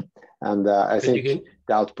this. And I think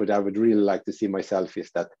the output I would really like to see myself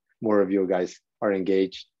is that more of you guys are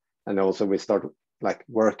engaged, and also we start like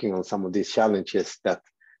working on some of these challenges that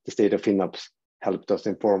the State of FinOps helped us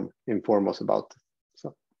inform us about.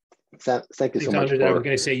 So thank you so much. I was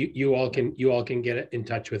going to say you all can get in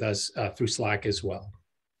touch with us through Slack as well.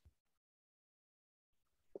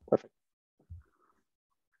 Perfect.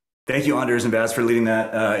 Thank you, Anders and Vas, for leading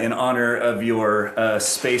that. In honor of your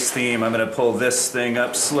space theme, I'm going to pull this thing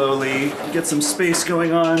up slowly, get some space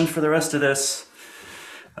going on for the rest of this.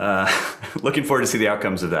 Looking forward to see the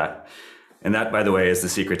outcomes of that. And that, by the way, is the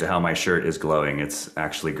secret to how my shirt is glowing. It's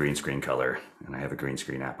actually green screen color, and I have a green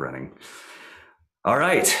screen app running. All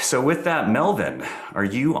right, so with that, Melvin, are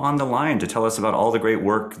you on the line to tell us about all the great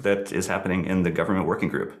work that is happening in the government working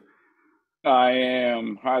group? I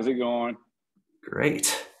am. How's it going?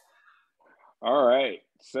 Great. All right.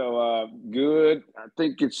 So good. I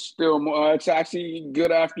think it's still more, it's actually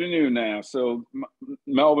good afternoon now. So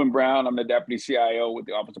Melvin Brown, I'm the Deputy CIO with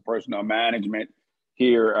the Office of Personnel Management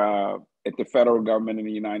here at the federal government in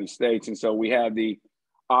the United States. And so we had the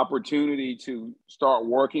opportunity to start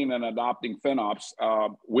working and adopting FinOps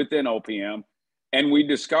within OPM. And we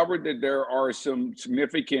discovered that there are some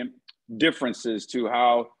significant differences to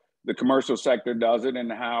how the commercial sector does it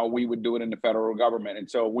and how we would do it in the federal government. And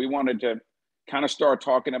so we wanted to kind of start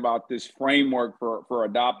talking about this framework for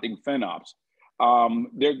adopting FinOps.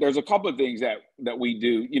 There's a couple of things that we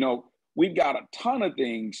do. You know, we've got a ton of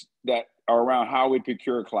things that are around how we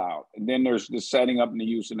procure cloud. And then there's the setting up and the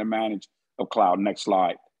use and the manage of cloud. Next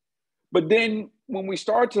slide. But then when we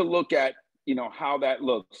start to look at how that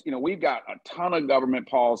looks. We've got a ton of government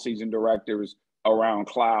policies and directives around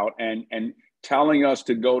cloud and telling us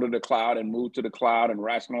to go to the cloud and move to the cloud and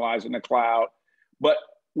rationalize in the cloud. But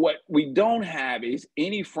what we don't have is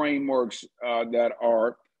any frameworks that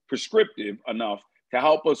are prescriptive enough to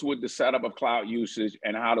help us with the setup of cloud usage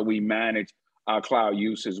and how do we manage cloud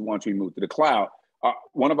usage once we move to the cloud.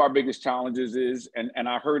 One of our biggest challenges is, and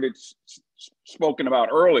I heard it spoken about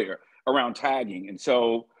earlier, around tagging. And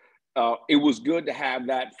so it was good to have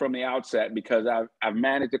that from the outset, because I've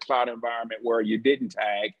managed a cloud environment where you didn't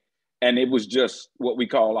tag, and it was just what we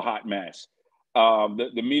call a hot mess.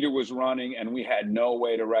 The meter was running and we had no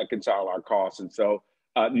way to reconcile our costs. And so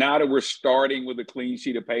now that we're starting with a clean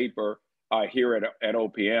sheet of paper here at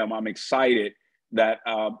OPM, I'm excited that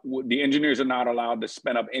the engineers are not allowed to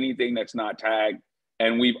spin up anything that's not tagged.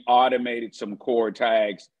 And we've automated some core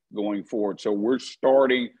tags going forward. So we're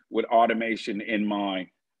starting with automation in mind.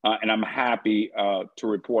 And I'm happy to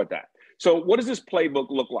report that. So what does this playbook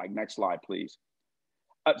look like? Next slide, please.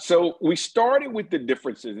 So we started with the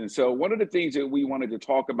differences. And so one of the things that we wanted to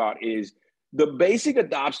talk about is the basic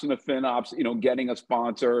adoption of FinOps, getting a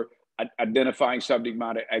sponsor, identifying subject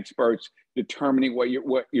matter experts, determining what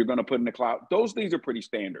you're going to put in the cloud. Those things are pretty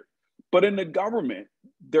standard. But in the government,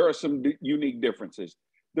 there are some unique differences.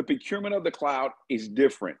 The procurement of the cloud is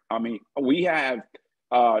different. I mean, we have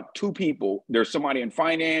two people. There's somebody in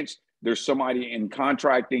finance, there's somebody in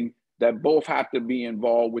contracting that both have to be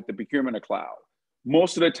involved with the procurement of cloud.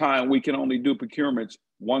 Most of the time, we can only do procurements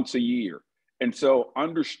once a year. And so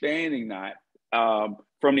understanding that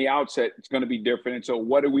from the outset, it's going to be different. And so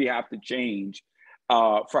what do we have to change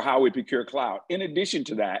for how we procure cloud? In addition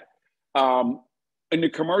to that, in the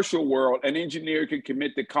commercial world, an engineer can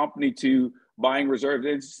commit the company to buying reserve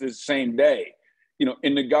instances the same day.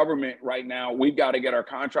 In the government right now, we've got to get our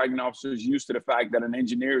contracting officers used to the fact that an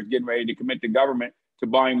engineer is getting ready to commit the government to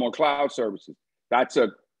buying more cloud services. That's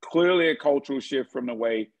clearly a cultural shift from the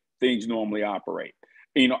way things normally operate.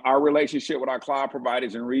 Our relationship with our cloud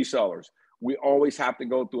providers and resellers, we always have to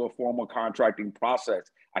go through a formal contracting process.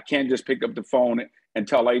 I can't just pick up the phone and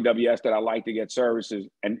tell AWS that I like to get services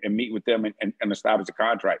and meet with them and establish a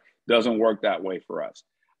contract. Doesn't work that way for us.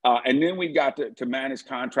 And then we've got to manage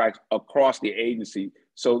contracts across the agency.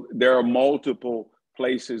 So there are multiple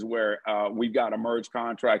places where we've got to merge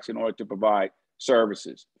contracts in order to provide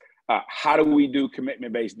services. How do we do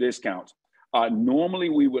commitment-based discounts? Normally,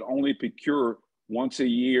 we would only procure once a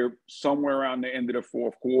year, somewhere around the end of the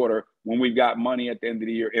fourth quarter, when we've got money at the end of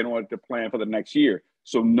the year in order to plan for the next year.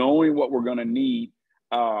 So knowing what we're going to need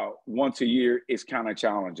once a year is kind of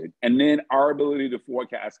challenging. And then our ability to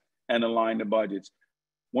forecast and align the budgets.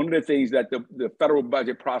 One of the things that the federal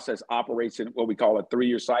budget process operates in what we call a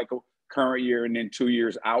 3-year cycle, current year and then 2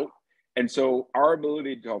 years out. And so our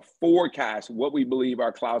ability to forecast what we believe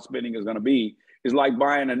our cloud spending is going to be is like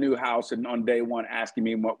buying a new house and on day one asking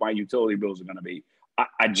me what my utility bills are going to be.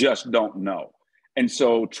 I just don't know. And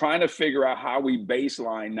so trying to figure out how we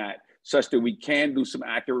baseline that such that we can do some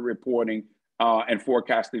accurate reporting and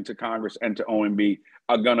forecasting to Congress and to OMB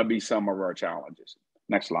are going to be some of our challenges.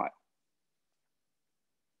 Next slide.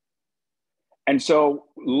 And so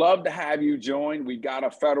love to have you join. We got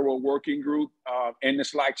a federal working group in the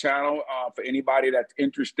Slack channel for anybody that's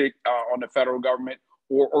interested on the federal government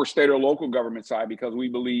or state or local government side, because we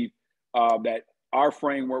believe that our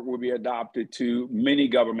framework will be adopted to many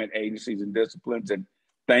government agencies and disciplines. And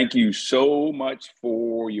thank you so much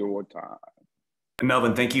for your time. And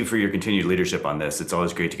Melvin, thank you for your continued leadership on this. It's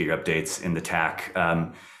always great to get your updates in the TAC.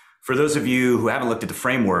 For those of you who haven't looked at the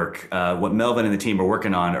framework, what Melvin and the team are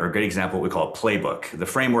working on are a great example of what we call a playbook. The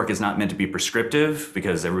framework is not meant to be prescriptive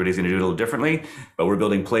because everybody's going to do it a little differently, but we're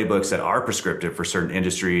building playbooks that are prescriptive for certain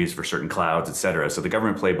industries, for certain clouds, et cetera. So the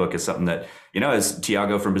government playbook is something that, as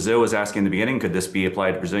Tiago from Brazil was asking in the beginning, could this be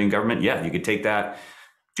applied to Brazilian government? Yeah, you could take that,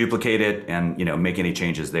 duplicate it, and make any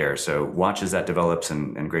changes there. So watch as that develops,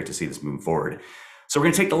 and great to see this moving forward. So we're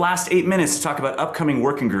going to take the last 8 minutes to talk about upcoming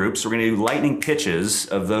working groups. We're going to do lightning pitches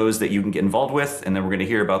of those that you can get involved with, and then we're going to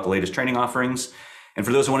hear about the latest training offerings. And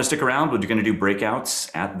for those who want to stick around, we're going to do breakouts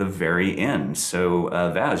at the very end. So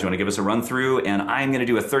Vaz, you want to give us a run through? And I'm going to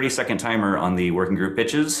do a 30-second timer on the working group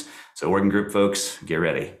pitches. So working group folks, get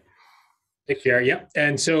ready. Take care. Yep.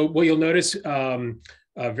 And so what you'll notice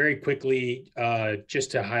very quickly,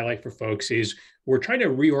 just to highlight for folks, is we're trying to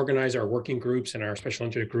reorganize our working groups and our special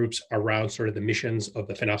interest groups around sort of the missions of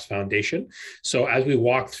the FinOps Foundation. So as we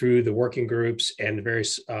walk through the working groups and the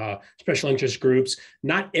various special interest groups,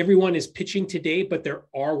 not everyone is pitching today, but there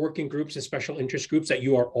are working groups and special interest groups that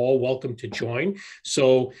you are all welcome to join.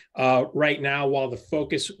 So right now, while the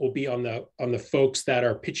focus will be on the folks that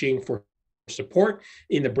are pitching for support.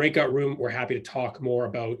 In the breakout room, we're happy to talk more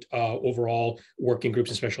about overall working groups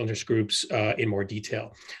and special interest groups in more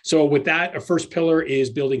detail. So with that, a first pillar is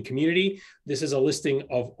building community. This is a listing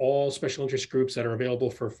of all special interest groups that are available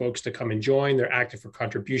for folks to come and join. They're active for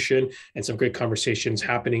contribution and some great conversations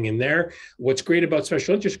happening in there. What's great about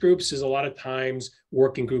special interest groups is a lot of times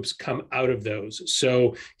working groups come out of those.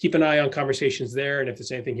 So keep an eye on conversations there. And if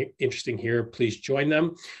there's anything interesting here, please join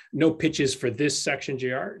them. No pitches for this section,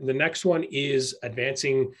 JR. The next one is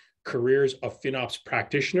advancing careers of FinOps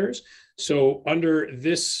practitioners. So under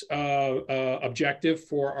this objective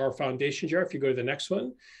for our foundation, JR, if you go to the next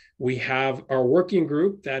one, we have our working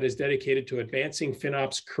group that is dedicated to advancing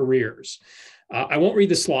FinOps careers. I won't read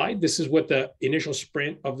the slide. This is what the initial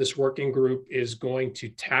sprint of this working group is going to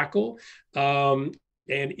tackle. And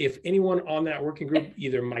if anyone on that working group,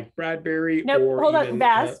 either Mike Bradbury or hold even, on,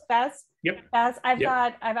 Baz. Yep. Baz, I've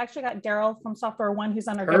actually got Daryl from Software One who's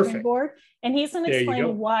on our governing board, and he's going to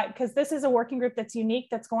explain why, because this is a working group that's unique,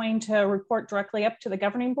 that's going to report directly up to the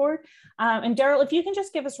governing board. And Daryl, if you can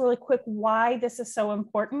just give us really quick why this is so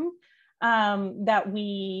important, that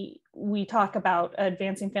we talk about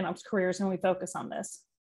advancing FinOps careers and we focus on this.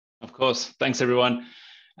 Of course. Thanks, everyone.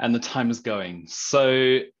 And the time is going.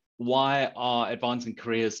 So why are advancing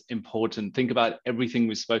careers important? Think about everything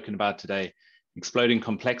we've spoken about today. Exploding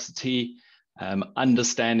complexity,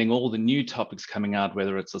 understanding all the new topics coming out,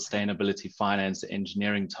 whether it's sustainability, finance,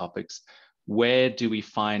 engineering topics. Where do we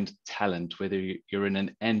find talent, whether you're in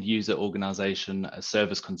an end user organization, a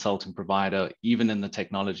service consulting provider, even in the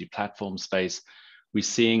technology platform space? We're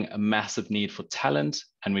seeing a massive need for talent,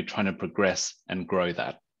 and we're trying to progress and grow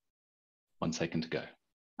that. 1 second to go.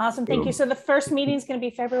 Awesome, thank you. So the first meeting is going to be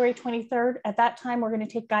February 23rd. At that time, we're going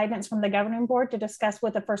to take guidance from the governing board to discuss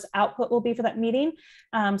what the first output will be for that meeting.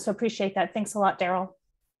 So appreciate that. Thanks a lot, Daryl.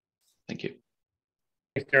 Thank you.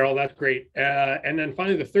 Thanks, Daryl. That's great. And then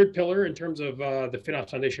finally, the third pillar in terms of the FinOps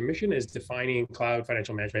Foundation mission is defining cloud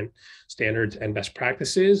financial management standards and best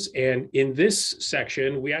practices. And in this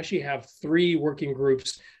section, we actually have 3 working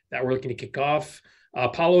groups that we're looking to kick off.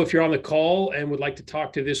 Paulo, if you're on the call and would like to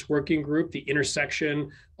talk to this working group, the intersection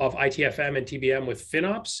of ITFM and TBM with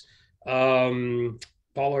FinOps.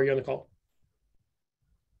 Paulo, are you on the call?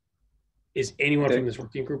 Is anyone from this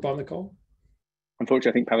working group on the call?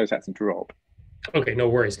 Unfortunately, I think Paulo's had some drop. Okay, no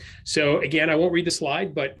worries. So again, I won't read the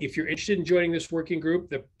slide, but if you're interested in joining this working group,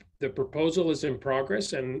 the proposal is in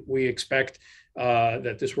progress, and we expect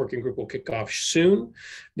that this working group will kick off soon.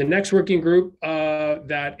 The next working group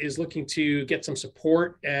that is looking to get some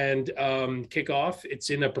support and kick off, it's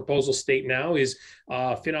in a proposal state now, is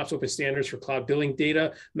FinOps Open Standards for Cloud Billing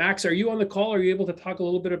Data. Max, are you on the call? Are you able to talk a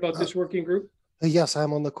little bit about this working group? Yes,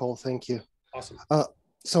 I'm on the call. Thank you. Awesome.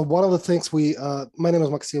 So one of the things my name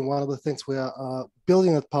is Maxime. One of the things we are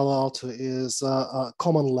building at Palo Alto is a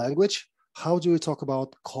common language. How do we talk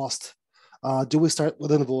about cost? Do we start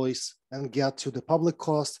with invoice and get to the public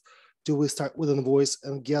cost? Do we start with invoice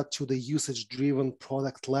and get to the usage-driven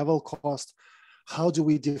product level cost? How do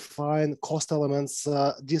we define cost elements,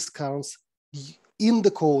 discounts in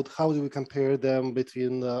the code? How do we compare them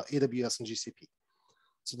between AWS and GCP?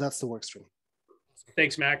 So that's the work stream.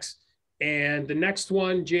 Thanks, Max. And the next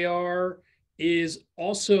one, JR, is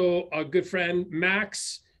also a good friend,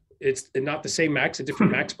 Max. It's not the same Max, a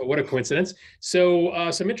different Max, but what a coincidence.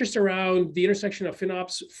 So some interest around the intersection of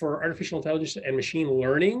FinOps for artificial intelligence and machine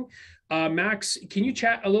learning. Max, can you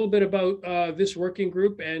chat a little bit about this working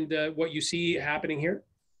group and what you see happening here?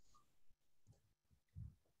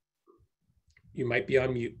 You might be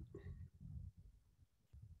on mute.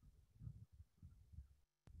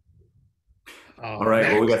 All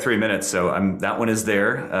right, well, we got 3 minutes, so that one is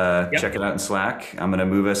there. Check it out in Slack. I'm going to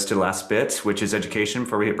move us to the last bit, which is education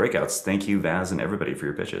before we hit breakouts. Thank you, Vaz, and everybody for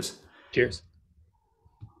your pitches. Cheers.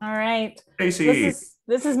 All right. Casey.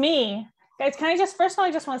 This is me. Guys, can I just, first of all,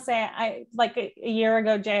 I just want to say, like a year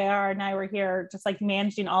ago, JR and I were here just like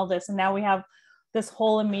managing all this, and now we have this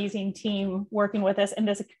whole amazing team working with us, and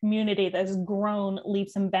this community that has grown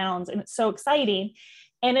leaps and bounds, and it's so exciting.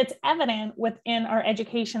 And it's evident within our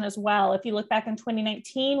education as well. If you look back in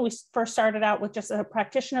 2019, we first started out with just a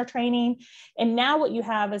practitioner training. And now what you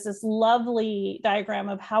have is this lovely diagram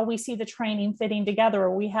of how we see the training fitting together.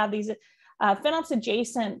 We have these FinOps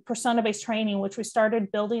adjacent persona-based training, which we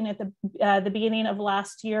started building at the beginning of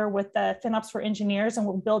last year with the FinOps for engineers, and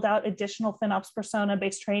we'll build out additional FinOps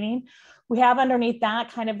persona-based training. We have underneath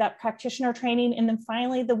that kind of that practitioner training. And then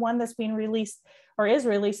finally, the one that's being released or is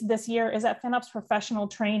released this year, is that FinOps professional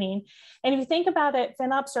training. And if you think about it,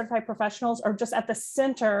 FinOps certified professionals are just at the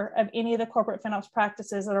center of any of the corporate FinOps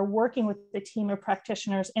practices that are working with the team of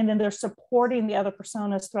practitioners, and then they're supporting the other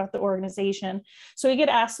personas throughout the organization. So we get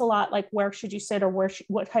asked a lot, like, where should you sit, or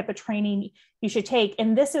what type of training you should take?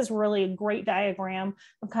 And this is really a great diagram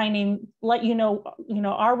of kind of let you know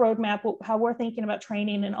our roadmap, how we're thinking about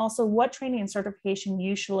training, and also what training and certification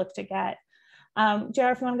you should look to get.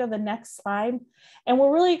 JR, if you want to go to the next slide. And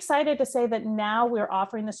we're really excited to say that now we're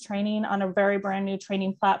offering this training on a very brand new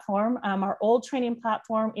training platform. Our old training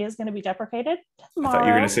platform is going to be deprecated tomorrow. I thought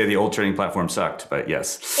you were going to say the old training platform sucked, but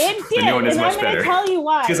yes. It did, the new one is and much I'm going better. to tell you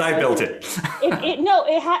why. Because I built it.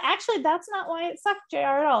 Actually, that's not why it sucked, JR,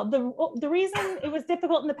 at all. The reason it was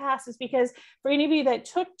difficult in the past is because for any of you that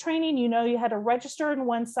took training, you had to register in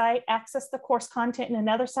one site, access the course content in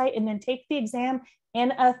another site, and then take the exam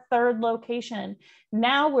in a third location.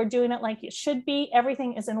 Now we're doing it like it should be.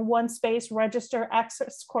 Everything is in one space: register,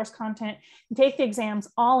 access course content, and take the exams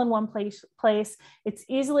all in one place. It's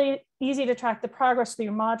easy to track the progress through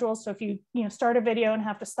your modules. So if you start a video and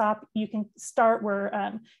have to stop, you can start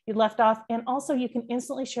where you left off. And also you can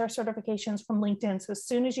instantly share certifications from LinkedIn. So as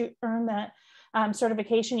soon as you earn that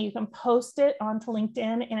certification, you can post it onto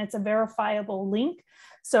LinkedIn, and it's a verifiable link.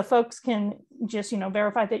 So folks can just,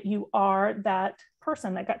 verify that you are that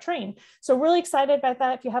person that got trained. So really excited about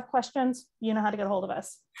that. If you have questions, you know how to get a hold of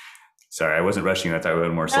us. Sorry, I wasn't rushing. I thought we had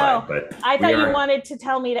one more slide, but I thought you wanted to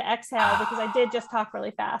tell me to exhale because I did just talk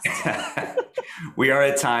really fast. We are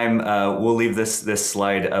at time. We'll leave this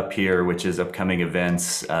slide up here, which is upcoming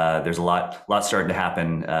events. There's a lot starting to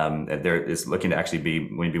happen. There is looking to actually be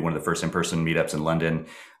one of the first in-person meetups in London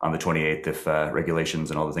on the 28th if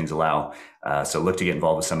regulations and all the things allow. So look to get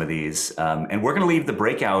involved with some of these. And we're going to leave the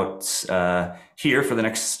breakouts here for the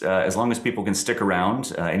next, as long as people can stick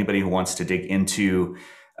around. Anybody who wants to dig into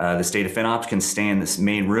the State of FinOps can stay in this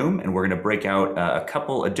main room, and we're going to break out a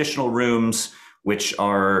couple additional rooms, which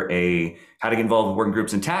are how to get involved with working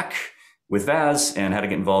groups in TAC with Vaz, and how to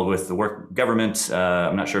get involved with the work government.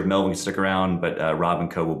 I'm not sure if Melvin can stick around, but Rob and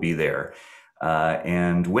co will be there.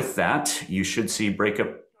 And with that, you should see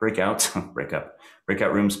breakout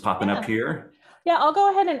rooms popping up here. Yeah, I'll go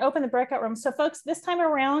ahead and open the breakout room. So folks, this time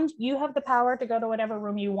around, you have the power to go to whatever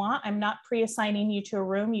room you want. I'm not pre-assigning you to a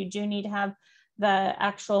room. You do need to have the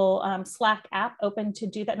actual Slack app open to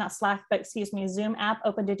do that, not Slack, but excuse me, Zoom app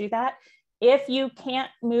open to do that. If you can't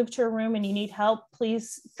move to a room and you need help,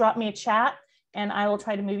 please drop me a chat and I will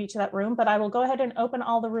try to move you to that room, but I will go ahead and open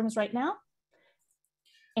all the rooms right now.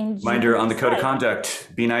 Reminder on the code of conduct: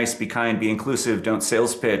 be nice, be kind, be inclusive, don't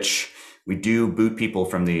sales pitch. We do boot people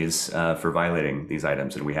from these for violating these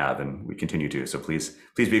items, and we continue to. So please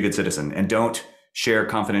be a good citizen, and don't share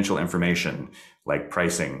confidential information like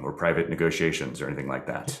pricing or private negotiations or anything like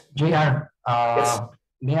that. JR, yes.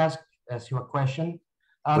 May I ask you a question?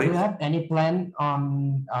 Do you have any plan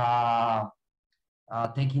on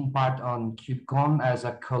taking part on KubeCon as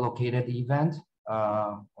a co-located event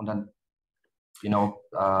on the,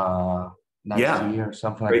 next year or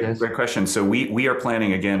something like this? Great question. So we are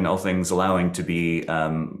planning, again, all things allowing, to be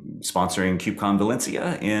sponsoring KubeCon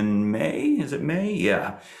Valencia in May. Is it May?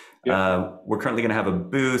 Yeah. We're currently going to have a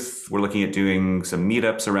booth. We're looking at doing some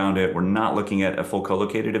meetups around it. We're not looking at a full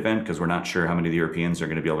co-located event because we're not sure how many of the Europeans are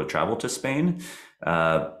going to be able to travel to Spain,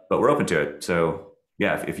 but we're open to it. So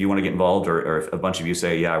yeah, if you want to get involved, or if a bunch of you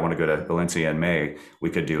say, yeah, I want to go to Valencia in May,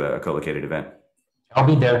 we could do a co-located event. I'll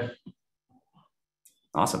be there.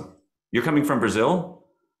 Awesome. You're coming from Brazil?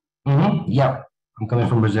 Mm-hmm. Yeah, I'm coming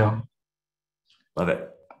from Brazil. Love it.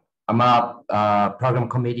 I'm a program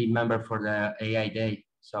committee member for the AI Day,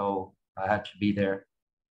 so I had to be there.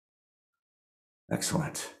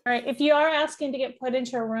 Excellent. All right, if you are asking to get put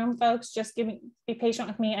into a room, folks, just be patient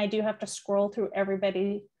with me. I do have to scroll through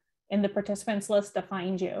everybody in the participants list to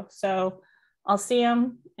find you. So I'll see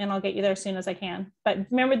them and I'll get you there as soon as I can. But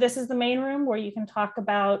remember, this is the main room where you can talk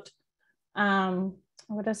about,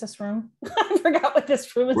 what is this room? I forgot what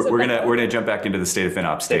this room is. We're gonna jump back into the State of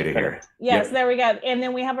FinOps data here. Yes, There we go. And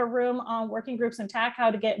then we have a room on working groups and TAC,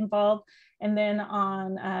 how to get involved, and then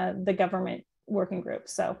on the government working group.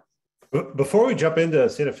 So before we jump into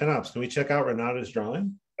State of FinOps, can we check out Renata's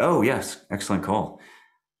drawing? Oh yes, excellent call.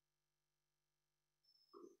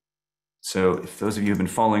 So if those of you have been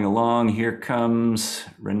following along, here comes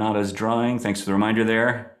Renata's drawing. Thanks for the reminder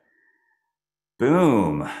there.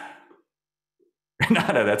 Boom.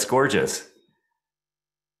 Renata, that's gorgeous.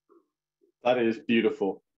 That is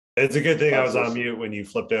beautiful. It's a good thing I was on mute when you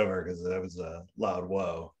flipped over, because that was a loud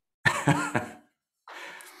whoa.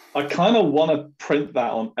 I kind of want to print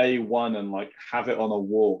that on A1 and like have it on a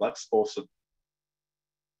wall. That's awesome.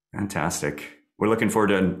 Fantastic. We're looking forward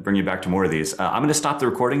to bringing you back to more of these. I'm going to stop the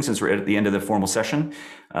recording since we're at the end of the formal session.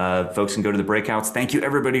 Folks can go to the breakouts. Thank you,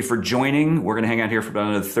 everybody, for joining. We're going to hang out here for about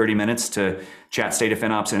another 30 minutes to chat State of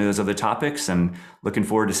FinOps and those other topics, and looking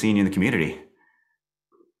forward to seeing you in the community.